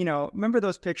 remember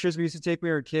those pictures we used to take when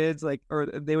we were kids? Or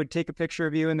they would take a picture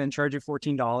of you and then charge you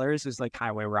 $14. It was like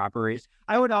highway robbery.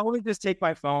 I would always just take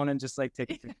my phone and just like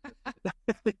take a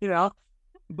picture,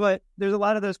 But there's a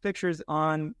lot of those pictures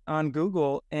on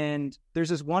Google. And there's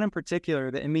this one in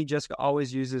particular that me, Jessica,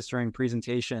 always uses during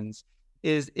presentations.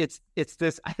 It's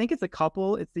this, I think it's a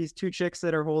couple. It's these two chicks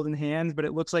that are holding hands, but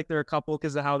it looks like they're a couple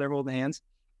because of how they're holding hands.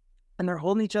 And they're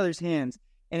holding each other's hands.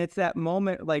 And it's that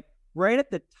moment, like right at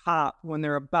the top when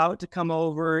they're about to come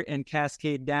over and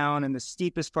cascade down in the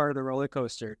steepest part of the roller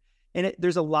coaster. And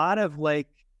there's a lot of like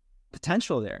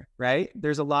potential there, right?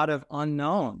 There's a lot of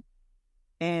unknown.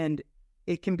 And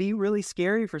it can be really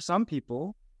scary for some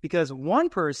people because one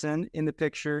person in the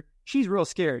picture, she's real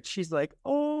scared. She's like,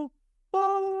 oh,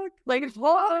 fuck, like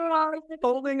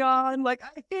holding on, like,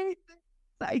 I hate this,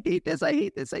 I hate this, I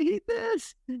hate this, I hate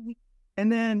this.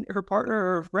 And then her partner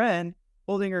or her friend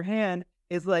holding her hand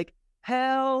is like,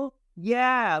 hell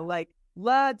yeah, like,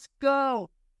 let's go.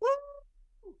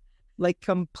 Woo! Like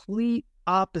complete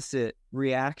opposite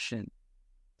reaction.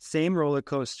 Same roller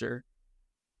coaster,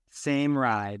 same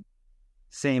ride,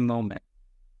 same moment.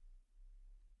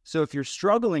 So if you're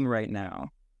struggling right now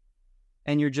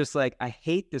and you're just like, I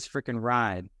hate this freaking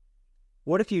ride,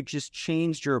 what if you just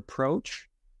changed your approach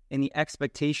and the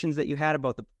expectations that you had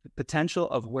about the potential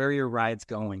of where your ride's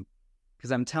going?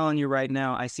 Because I'm telling you right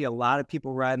now, I see a lot of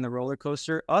people riding the roller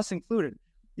coaster, us included.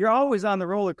 You're always on the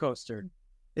roller coaster.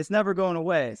 It's never going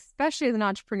away. Especially as an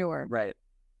entrepreneur. Right.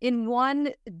 In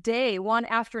one day, one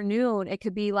afternoon, it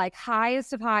could be like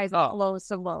highest of highs,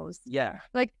 lowest of lows. Yeah.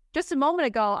 Like just a moment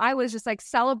ago, I was just like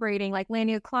celebrating, like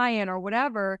landing a client or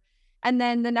whatever. And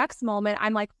then the next moment,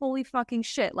 I'm like, holy fucking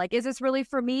shit. Like, is this really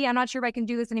for me? I'm not sure if I can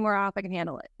do this anymore or if I can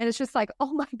handle it. And it's just like,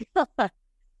 oh my God,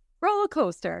 roller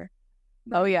coaster.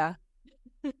 Oh, yeah.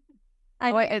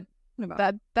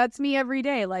 That's me every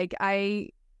day. Like,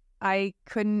 I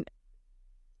couldn't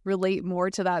relate more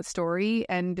to that story.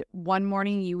 And one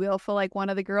morning you will feel like one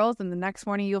of the girls and the next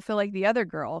morning you'll feel like the other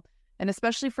girl. And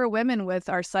especially for women with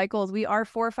our cycles, we are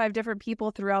 4 or 5 different people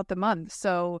throughout the month.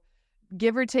 So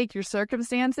give or take your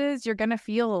circumstances, you're going to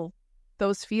feel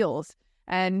those feels.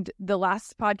 And the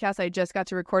last podcast I just got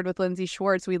to record with Lindsay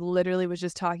Schwartz, we literally was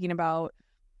just talking about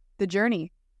the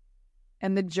journey,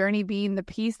 and the journey being the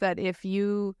piece that if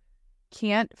you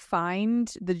can't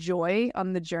find the joy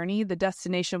on the journey, the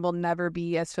destination will never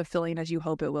be as fulfilling as you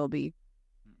hope it will be.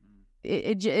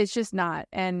 It's just not.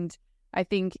 And I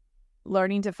think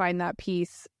learning to find that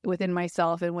peace within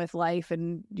myself and with life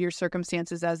and your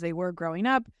circumstances as they were growing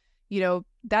up,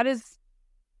 that is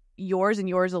yours and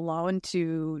yours alone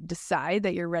to decide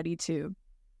that you're ready to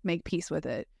make peace with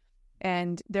it.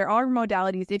 And there are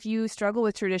modalities. If you struggle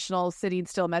with traditional sitting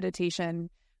still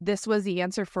meditation, this was the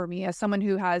answer for me. As someone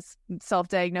who has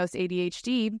self-diagnosed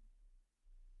ADHD,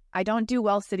 I don't do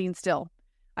well sitting still.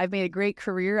 I've made a great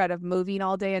career out of moving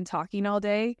all day and talking all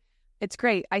day. It's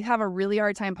great. I have a really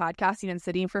hard time podcasting and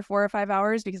sitting for 4 or 5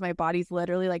 hours because my body's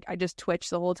literally like, I just twitch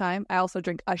the whole time. I also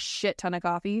drink a shit ton of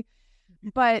coffee.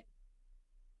 But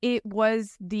it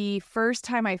was the first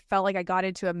time I felt like I got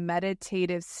into a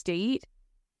meditative state.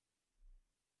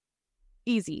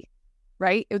 Easy,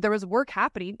 right? There was work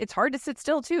happening. It's hard to sit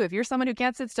still too. If you're someone who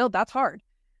can't sit still, that's hard.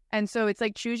 And so it's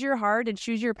like, choose your heart and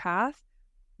choose your path.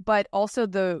 But also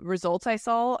the results I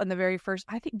saw in the very first,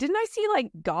 didn't I see like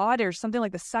God or something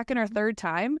like the second or third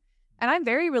time? And I'm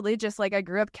very religious. Like I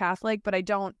grew up Catholic, but I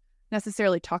don't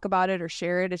necessarily talk about it or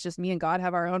share it. It's just me and God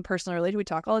have our own personal relationship. We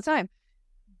talk all the time.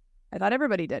 I thought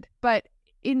everybody did. But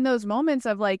in those moments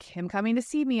of like him coming to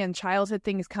see me and childhood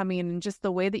things coming and just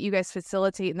the way that you guys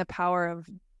facilitate and the power of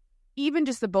even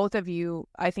just the both of you,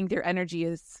 I think their energy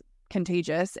is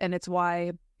contagious. And it's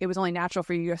why it was only natural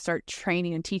for you to start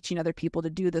training and teaching other people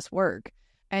to do this work.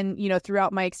 And,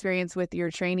 throughout my experience with your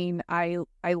training, I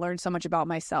learned so much about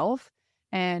myself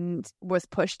and was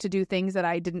pushed to do things that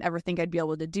I didn't ever think I'd be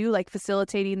able to do, like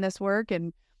facilitating this work.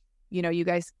 And, you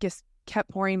guys just kept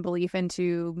pouring belief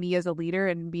into me as a leader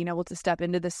and being able to step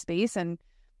into this space. And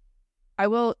I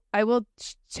will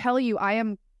tell you, I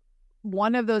am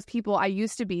one of those people I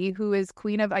used to be who is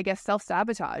queen of, I guess,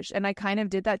 self-sabotage. And I kind of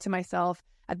did that to myself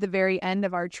at the very end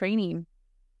of our training.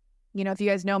 If you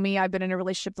guys know me, I've been in a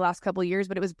relationship the last couple of years,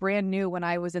 but it was brand new when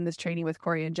I was in this training with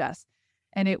Corey and Jess.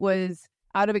 And it was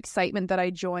out of excitement that I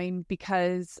joined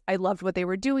because I loved what they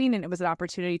were doing and it was an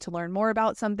opportunity to learn more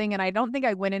about something. And I don't think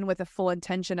I went in with a full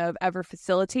intention of ever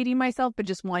facilitating myself, but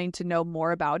just wanting to know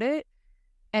more about it.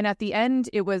 And at the end,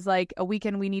 it was like a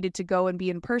weekend we needed to go and be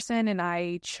in person, and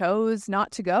I chose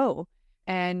not to go.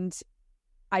 And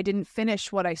I didn't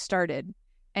finish what I started.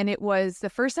 And it was the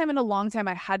first time in a long time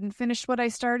I hadn't finished what I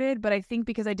started, but I think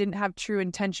because I didn't have true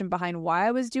intention behind why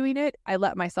I was doing it, I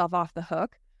let myself off the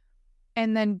hook.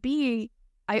 And then B,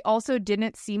 I also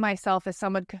didn't see myself as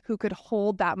someone who could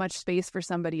hold that much space for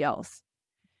somebody else.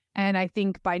 And I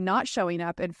think by not showing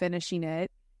up and finishing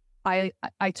it, I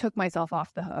took myself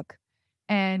off the hook.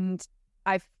 And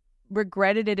I've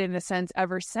regretted it in a sense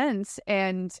ever since.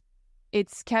 And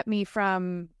it's kept me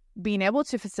from being able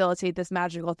to facilitate this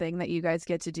magical thing that you guys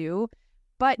get to do.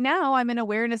 But now I'm in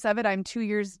awareness of it. I'm 2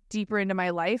 years deeper into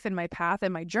my life and my path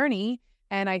and my journey.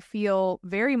 And I feel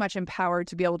very much empowered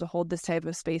to be able to hold this type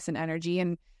of space and energy.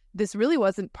 And this really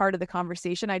wasn't part of the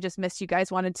conversation. I just missed you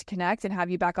guys, wanted to connect and have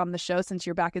you back on the show since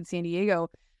you're back in San Diego.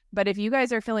 But if you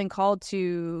guys are feeling called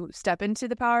to step into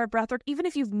the power of breathwork, even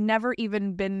if you've never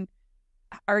even been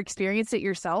or experienced it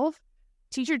yourself,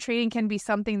 teacher training can be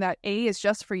something that A, is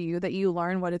just for you, that you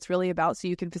learn what it's really about so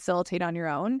you can facilitate on your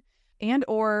own. And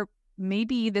or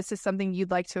maybe this is something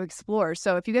you'd like to explore.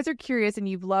 So if you guys are curious and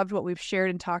you've loved what we've shared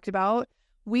and talked about,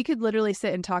 we could literally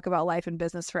sit and talk about life and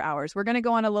business for hours. We're going to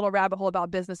go on a little rabbit hole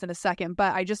about business in a second,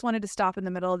 but I just wanted to stop in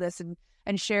the middle of this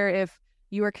and share if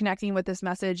you are connecting with this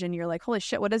message and you're like, holy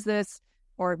shit, what is this?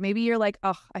 Or maybe you're like,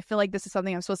 oh, I feel like this is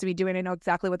something I'm supposed to be doing. I know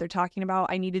exactly what they're talking about.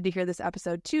 I needed to hear this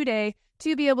episode today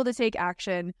to be able to take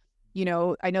action.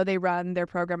 I know they run their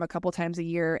program a couple times a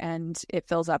year and it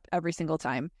fills up every single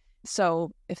time.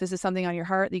 So if this is something on your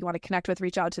heart that you want to connect with,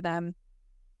 reach out to them.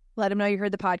 Let them know you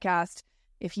heard the podcast.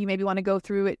 If you maybe want to go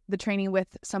through the training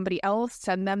with somebody else,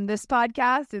 send them this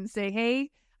podcast and say, hey,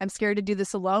 I'm scared to do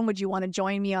this alone. Would you want to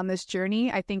join me on this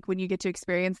journey? I think when you get to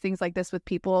experience things like this with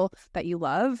people that you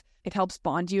love, it helps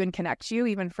bond you and connect you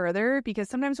even further, because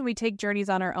sometimes when we take journeys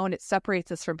on our own, it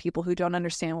separates us from people who don't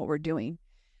understand what we're doing.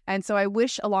 And so I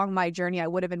wish along my journey, I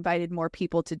would have invited more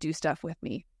people to do stuff with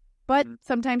me. But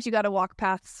sometimes you got to walk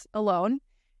paths alone,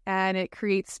 and it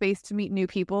creates space to meet new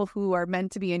people who are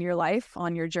meant to be in your life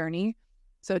on your journey.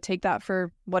 So take that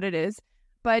for what it is.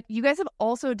 But you guys have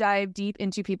also dived deep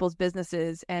into people's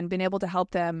businesses and been able to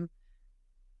help them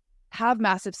have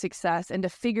massive success and to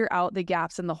figure out the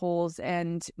gaps and the holes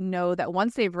and know that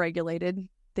once they've regulated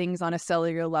things on a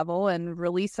cellular level and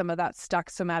release some of that stuck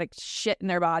somatic shit in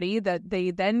their body, that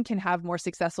they then can have more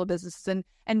successful businesses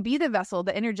and be the vessel,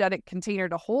 the energetic container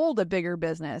to hold a bigger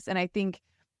business. And I think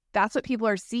that's what people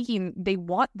are seeking. They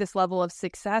want this level of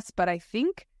success, but I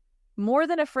think more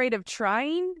than afraid of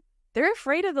trying, they're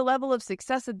afraid of the level of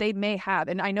success that they may have.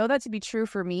 And I know that to be true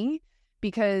for me,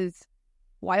 because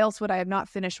why else would I have not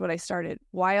finished what I started?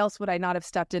 Why else would I not have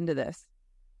stepped into this?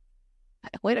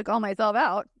 Way to call myself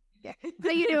out. How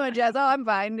you doing, Jess? Oh, I'm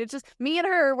fine. It's just me and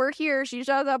her. We're here. She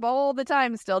shows up all the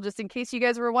time still, just in case you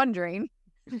guys were wondering.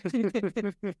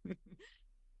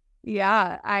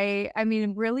 Yeah, I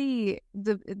mean, really,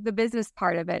 the business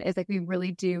part of it is like we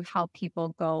really do help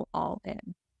people go all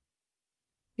in.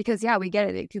 Because, yeah, we get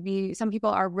it. It could be, some people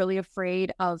are really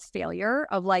afraid of failure,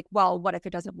 of like, well, what if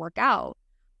it doesn't work out?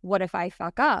 What if I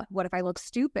fuck up? What if I look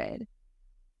stupid?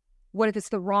 What if it's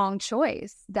the wrong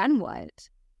choice? Then what?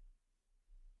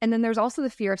 And then there's also the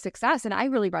fear of success. And I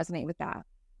really resonate with that,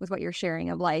 with what you're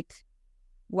sharing of like,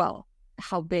 well,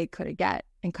 how big could it get?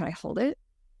 And could I hold it?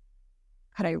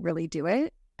 Could I really do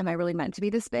it? Am I really meant to be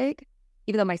this big?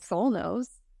 Even though my soul knows,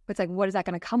 but it's like, what is that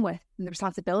going to come with? And the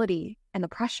responsibility and the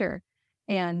pressure.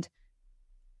 And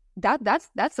that's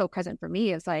so present for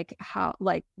me. It's like how,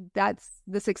 like, that's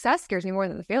the success scares me more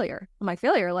than the failure. My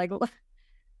failure, like,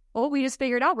 well, we just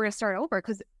figured out we're going to start over.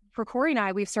 Because for Corey and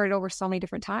I, we've started over so many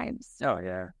different times. Oh,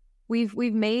 yeah. We've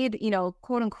made,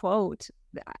 quote unquote,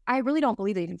 I really don't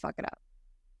believe that you can fuck it up.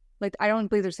 Like, I don't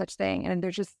believe there's such thing. And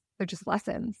they're just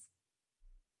lessons.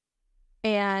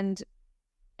 And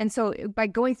so by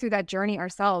going through that journey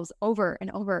ourselves over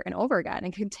and over and over again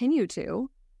and continue to,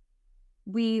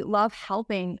 we love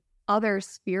helping other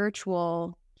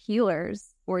spiritual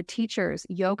healers or teachers,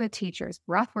 yoga teachers,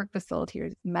 breathwork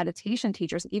facilitators, meditation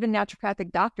teachers, even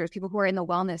naturopathic doctors, people who are in the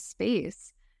wellness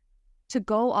space, to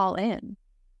go all in.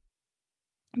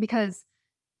 Because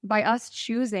by us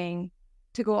choosing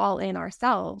to go all in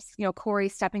ourselves, Corey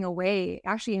stepping away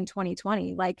actually in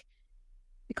 2020, like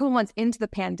a couple months into the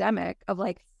pandemic, of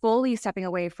like fully stepping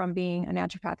away from being a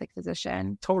naturopathic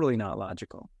physician. Totally not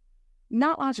logical.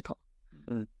 Not logical.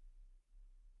 Mm-hmm.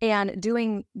 And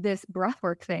doing this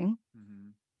breathwork thing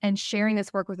and sharing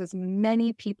this work with as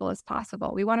many people as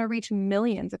possible. We want to reach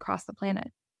millions across the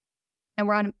planet. And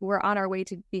we're on our way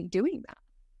to be doing that.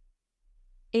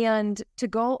 And to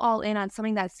go all in on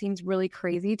something that seems really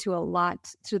crazy to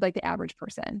like the average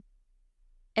person.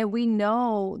 And we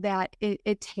know that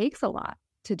it takes a lot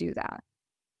to do that.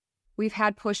 We've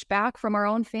had pushback from our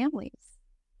own families.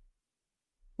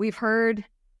 We've heard,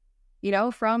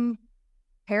 from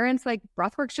parents like,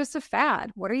 breathwork's just a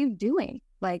fad. What are you doing?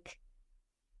 Like,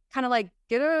 kind of like,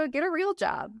 get a real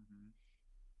job.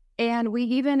 And we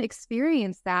even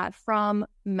experienced that from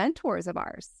mentors of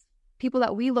ours, people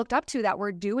that we looked up to that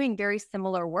were doing very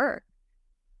similar work.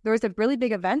 There was a really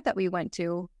big event that we went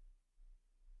to,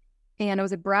 and it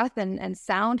was a breath and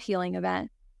sound healing event.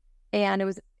 And it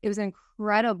was an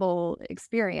incredible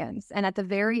experience. And at the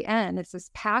very end, it's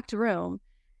this packed room.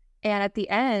 And at the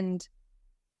end,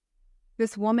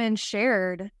 this woman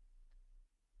shared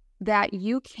that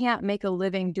you can't make a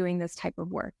living doing this type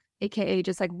of work, AKA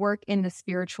just like work in the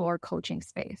spiritual or coaching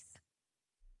space.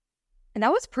 And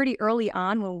that was pretty early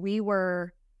on when we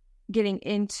were getting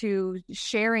into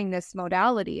sharing this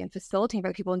modality and facilitating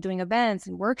for people and doing events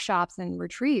and workshops and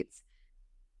retreats.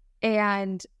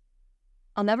 And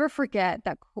I'll never forget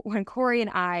that when Corey and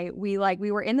I, we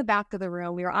were in the back of the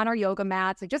room, we were on our yoga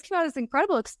mats, just came out of this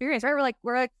incredible experience, right?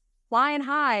 We're like flying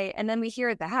high. And then we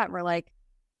hear that and we're like,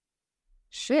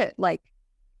 shit, like,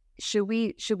 should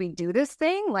we do this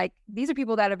thing? Like, these are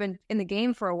people that have been in the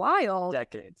game for a while.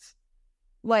 Decades.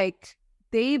 Like,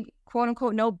 they quote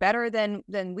unquote know better than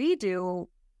we do.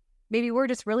 Maybe we're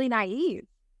just really naive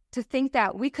to think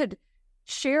that we could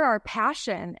share our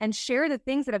passion and share the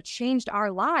things that have changed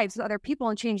our lives with other people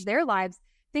and change their lives,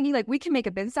 thinking like we can make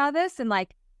a business out of this, and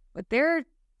like, but they're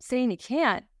saying you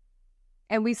can't.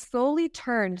 And we slowly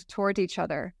turned towards each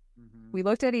other. We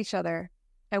looked at each other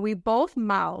and we both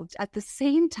mouthed at the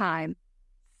same time,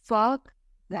 fuck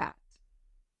that.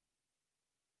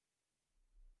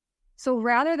 So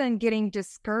rather than getting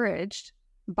discouraged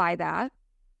by that,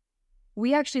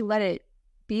 we actually let it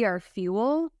be our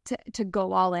fuel to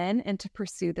go all in and to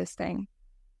pursue this thing.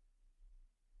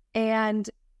 And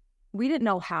we didn't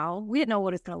know how. We didn't know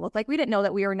what it's going to look like. We didn't know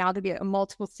that we were now going to be a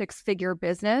multiple six-figure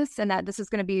business and that this is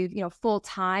going to be,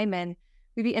 full-time, and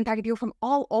we'd be impacting people from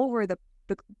all over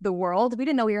the world. We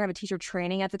didn't know we were going to have a teacher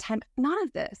training at the time. None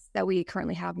of this that we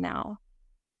currently have now.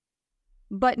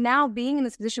 But now being in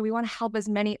this position, we want to help as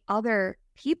many other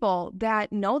people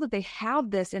that know that they have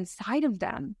this inside of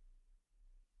them.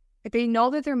 If they know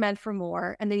that they're meant for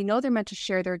more, and they know they're meant to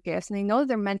share their gifts, and they know that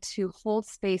they're meant to hold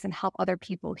space and help other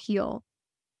people heal.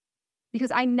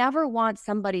 Because I never want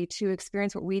somebody to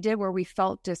experience what we did, where we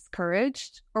felt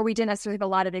discouraged, or we didn't necessarily have a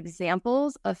lot of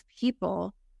examples of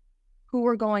people who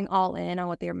were going all in on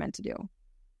what they were meant to do.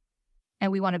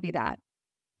 And we want to be that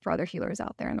for other healers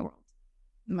out there in the world.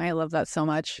 I love that so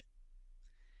much.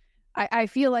 I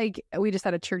feel like we just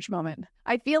had a church moment.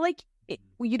 I feel like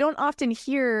you don't often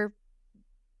hear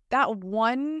that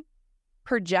one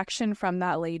projection from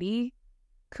that lady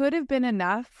could have been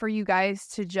enough for you guys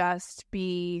to just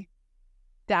be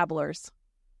dabblers.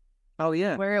 Oh,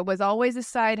 yeah. Where it was always a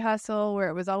side hustle, where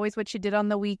it was always what you did on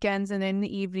the weekends and in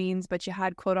the evenings, but you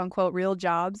had quote unquote real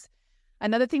jobs.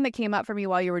 Another thing that came up for me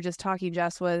while you were just talking,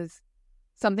 Jess, was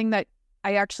something that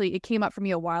it came up for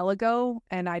me a while ago,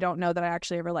 and I don't know that I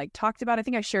actually ever talked about. I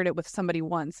think I shared it with somebody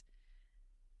once.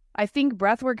 I think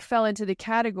breathwork fell into the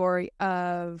category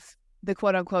of the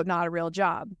quote unquote not a real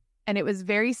job. And it was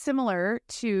very similar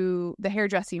to the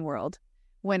hairdressing world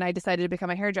when I decided to become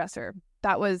a hairdresser.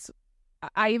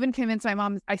 I even convinced my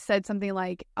mom. I said something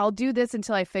like, I'll do this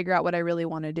until I figure out what I really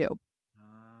want to do.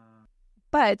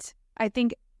 But I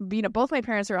think, both my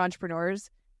parents are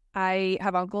entrepreneurs. I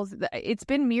have uncles. It's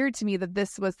been mirrored to me that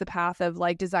this was the path of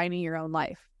designing your own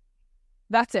life.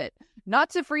 That's it. Not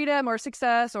to freedom or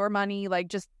success or money,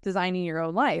 just designing your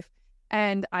own life.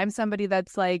 And I'm somebody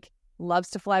that's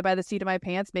loves to fly by the seat of my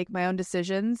pants, make my own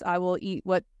decisions. I will eat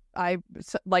what I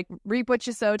reap what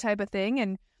you sow type of thing.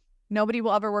 And nobody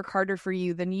will ever work harder for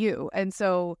you than you. And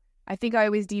so I think I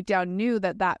always deep down knew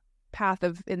that path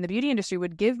in the beauty industry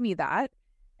would give me that.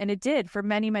 And it did for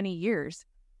many, many years.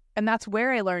 And that's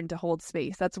where I learned to hold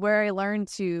space. That's where I learned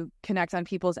to connect on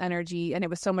people's energy. And it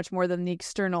was so much more than the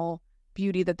external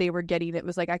beauty that they were getting. It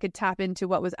was I could tap into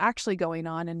what was actually going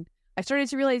on. And I started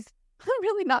to realize I'm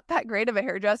really not that great of a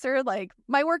hairdresser.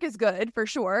 My work is good for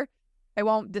sure. I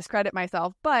won't discredit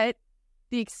myself, but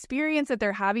the experience that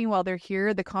they're having while they're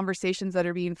here, the conversations that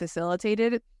are being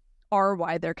facilitated are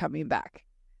why they're coming back.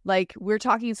 We're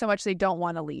talking so much they don't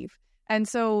want to leave. And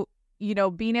so,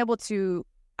 being able to,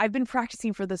 I've been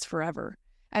practicing for this forever.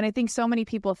 And I think so many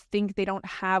people think they don't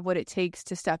have what it takes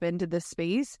to step into this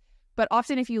space. But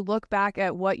often if you look back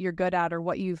at what you're good at or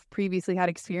what you've previously had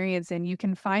experience in, you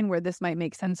can find where this might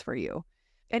make sense for you.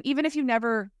 And even if you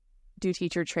never do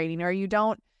teacher training or you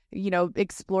don't,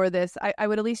 explore this, I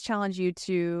would at least challenge you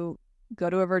to go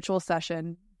to a virtual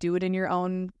session, do it in your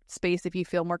own space if you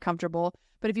feel more comfortable.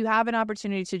 But if you have an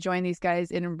opportunity to join these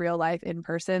guys in real life, in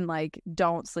person,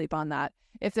 don't sleep on that.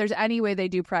 If there's any way they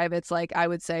do privates, I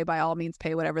would say by all means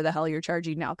pay whatever the hell you're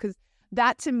charging now. Because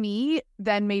that to me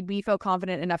then made me feel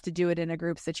confident enough to do it in a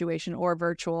group situation or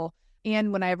virtual.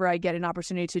 And whenever I get an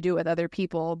opportunity to do it with other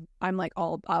people, I'm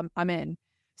I'm in.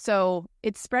 So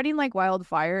it's spreading like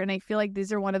wildfire. And I feel like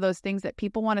these are one of those things that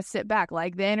people want to sit back,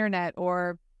 like the internet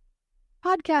or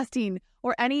podcasting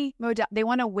or any modality. They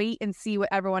want to wait and see what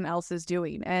everyone else is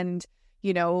doing. And,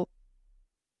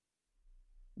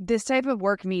 this type of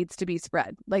work needs to be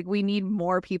spread. We need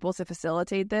more people to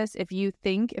facilitate this. If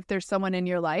there's someone in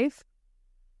your life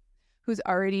who's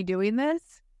already doing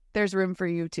this, there's room for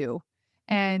you too.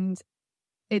 And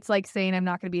it's like saying, I'm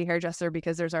not going to be a hairdresser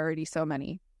because there's already so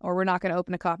many, or we're not going to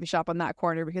open a coffee shop on that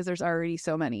corner because there's already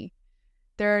so many.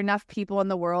 There are enough people in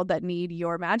the world that need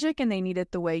your magic, and they need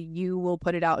it the way you will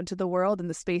put it out into the world and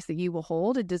the space that you will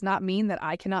hold. It does not mean that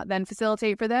I cannot then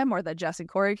facilitate for them, or that Jess and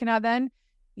Corey cannot then.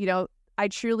 I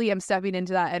truly am stepping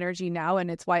into that energy now, and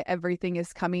it's why everything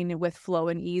is coming with flow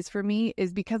and ease for me,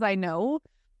 is because I know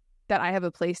that I have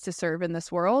a place to serve in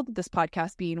this world, this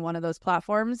podcast being one of those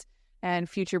platforms, and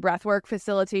future breathwork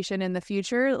facilitation in the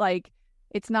future.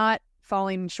 It's not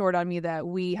falling short on me that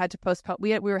we had to postpone.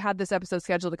 We had this episode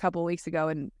scheduled a couple of weeks ago,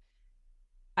 and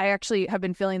I actually have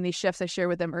been feeling these shifts I shared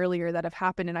with them earlier that have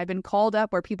happened, and I've been called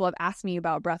up where people have asked me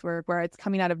about breathwork, where it's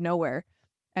coming out of nowhere.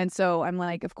 And so I'm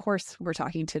of course we're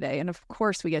talking today, and of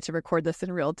course we get to record this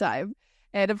in real time.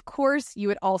 And of course you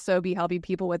would also be helping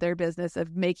people with their business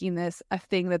of making this a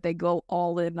thing that they go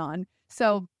all in on.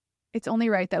 So it's only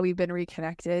right that we've been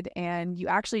reconnected. And you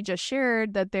actually just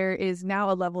shared that there is now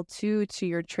a level 2 to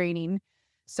your training.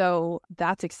 So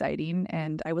that's exciting.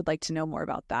 And I would like to know more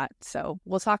about that. So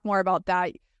we'll talk more about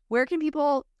that. Where can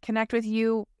people connect with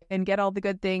you and get all the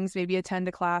good things? Maybe attend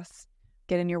a class,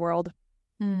 get in your world.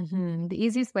 The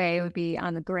easiest way would be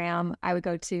on the gram. I would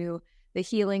go to the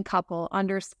Healing Couple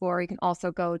 _. You can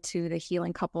also go to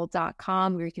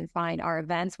thehealingcouple.com where you can find our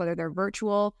events, whether they're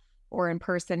virtual or in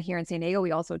person here in San Diego.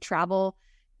 We also travel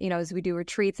as we do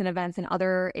retreats and events in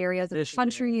other areas of the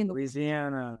country. In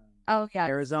Louisiana. Oh, yeah.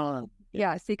 Arizona.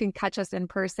 Yeah. So you can catch us in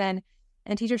person.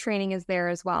 And teacher training is there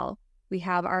as well. We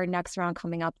have our next round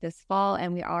coming up this fall,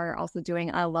 and we are also doing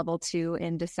a level 2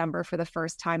 in December for the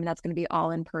first time. And that's going to be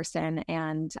all in person,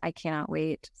 and I cannot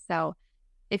wait. So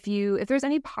if there's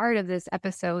any part of this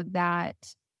episode that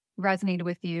resonated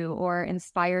with you or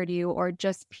inspired you or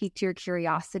just piqued your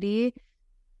curiosity,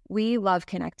 we love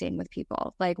connecting with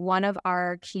people. Like, one of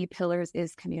our key pillars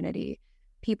is community.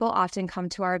 People often come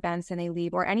to our events and they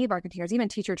leave, or any of our containers, even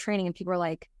teacher training, and people are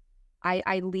like,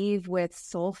 I leave with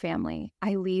soul family.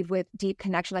 I leave with deep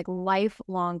connection, like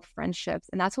lifelong friendships.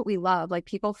 And that's what we love, like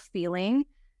people feeling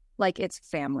like it's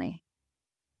family.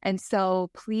 And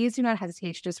so please do not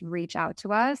hesitate to just reach out to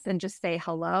us and just say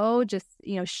hello, just,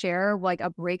 share like a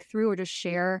breakthrough or just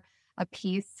share a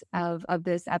piece of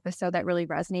this episode that really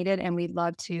resonated. And we'd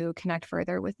love to connect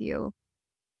further with you.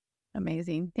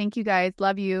 Amazing. Thank you guys.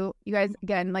 Love you. You guys,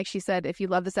 again, like she said, if you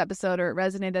love this episode or it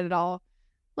resonated at all,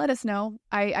 let us know.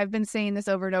 I've been saying this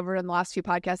over and over in the last few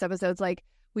podcast episodes, like,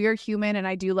 we are human, and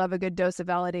I do love a good dose of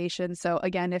validation. So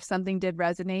again, if something did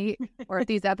resonate or if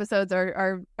these episodes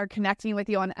are connecting with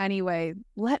you on any way,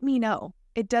 let me know.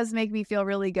 It does make me feel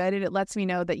really good, and it lets me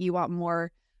know that you want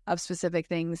more of specific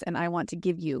things, and I want to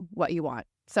give you what you want.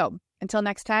 So until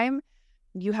next time,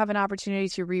 you have an opportunity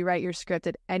to rewrite your script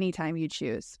at any time you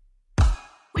choose.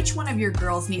 Which one of your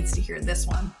girls needs to hear this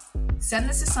one? Send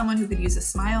this to someone who could use a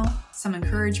smile, some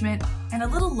encouragement, and a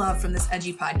little love from this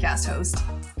edgy podcast host.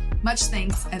 Much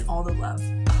thanks and all the love.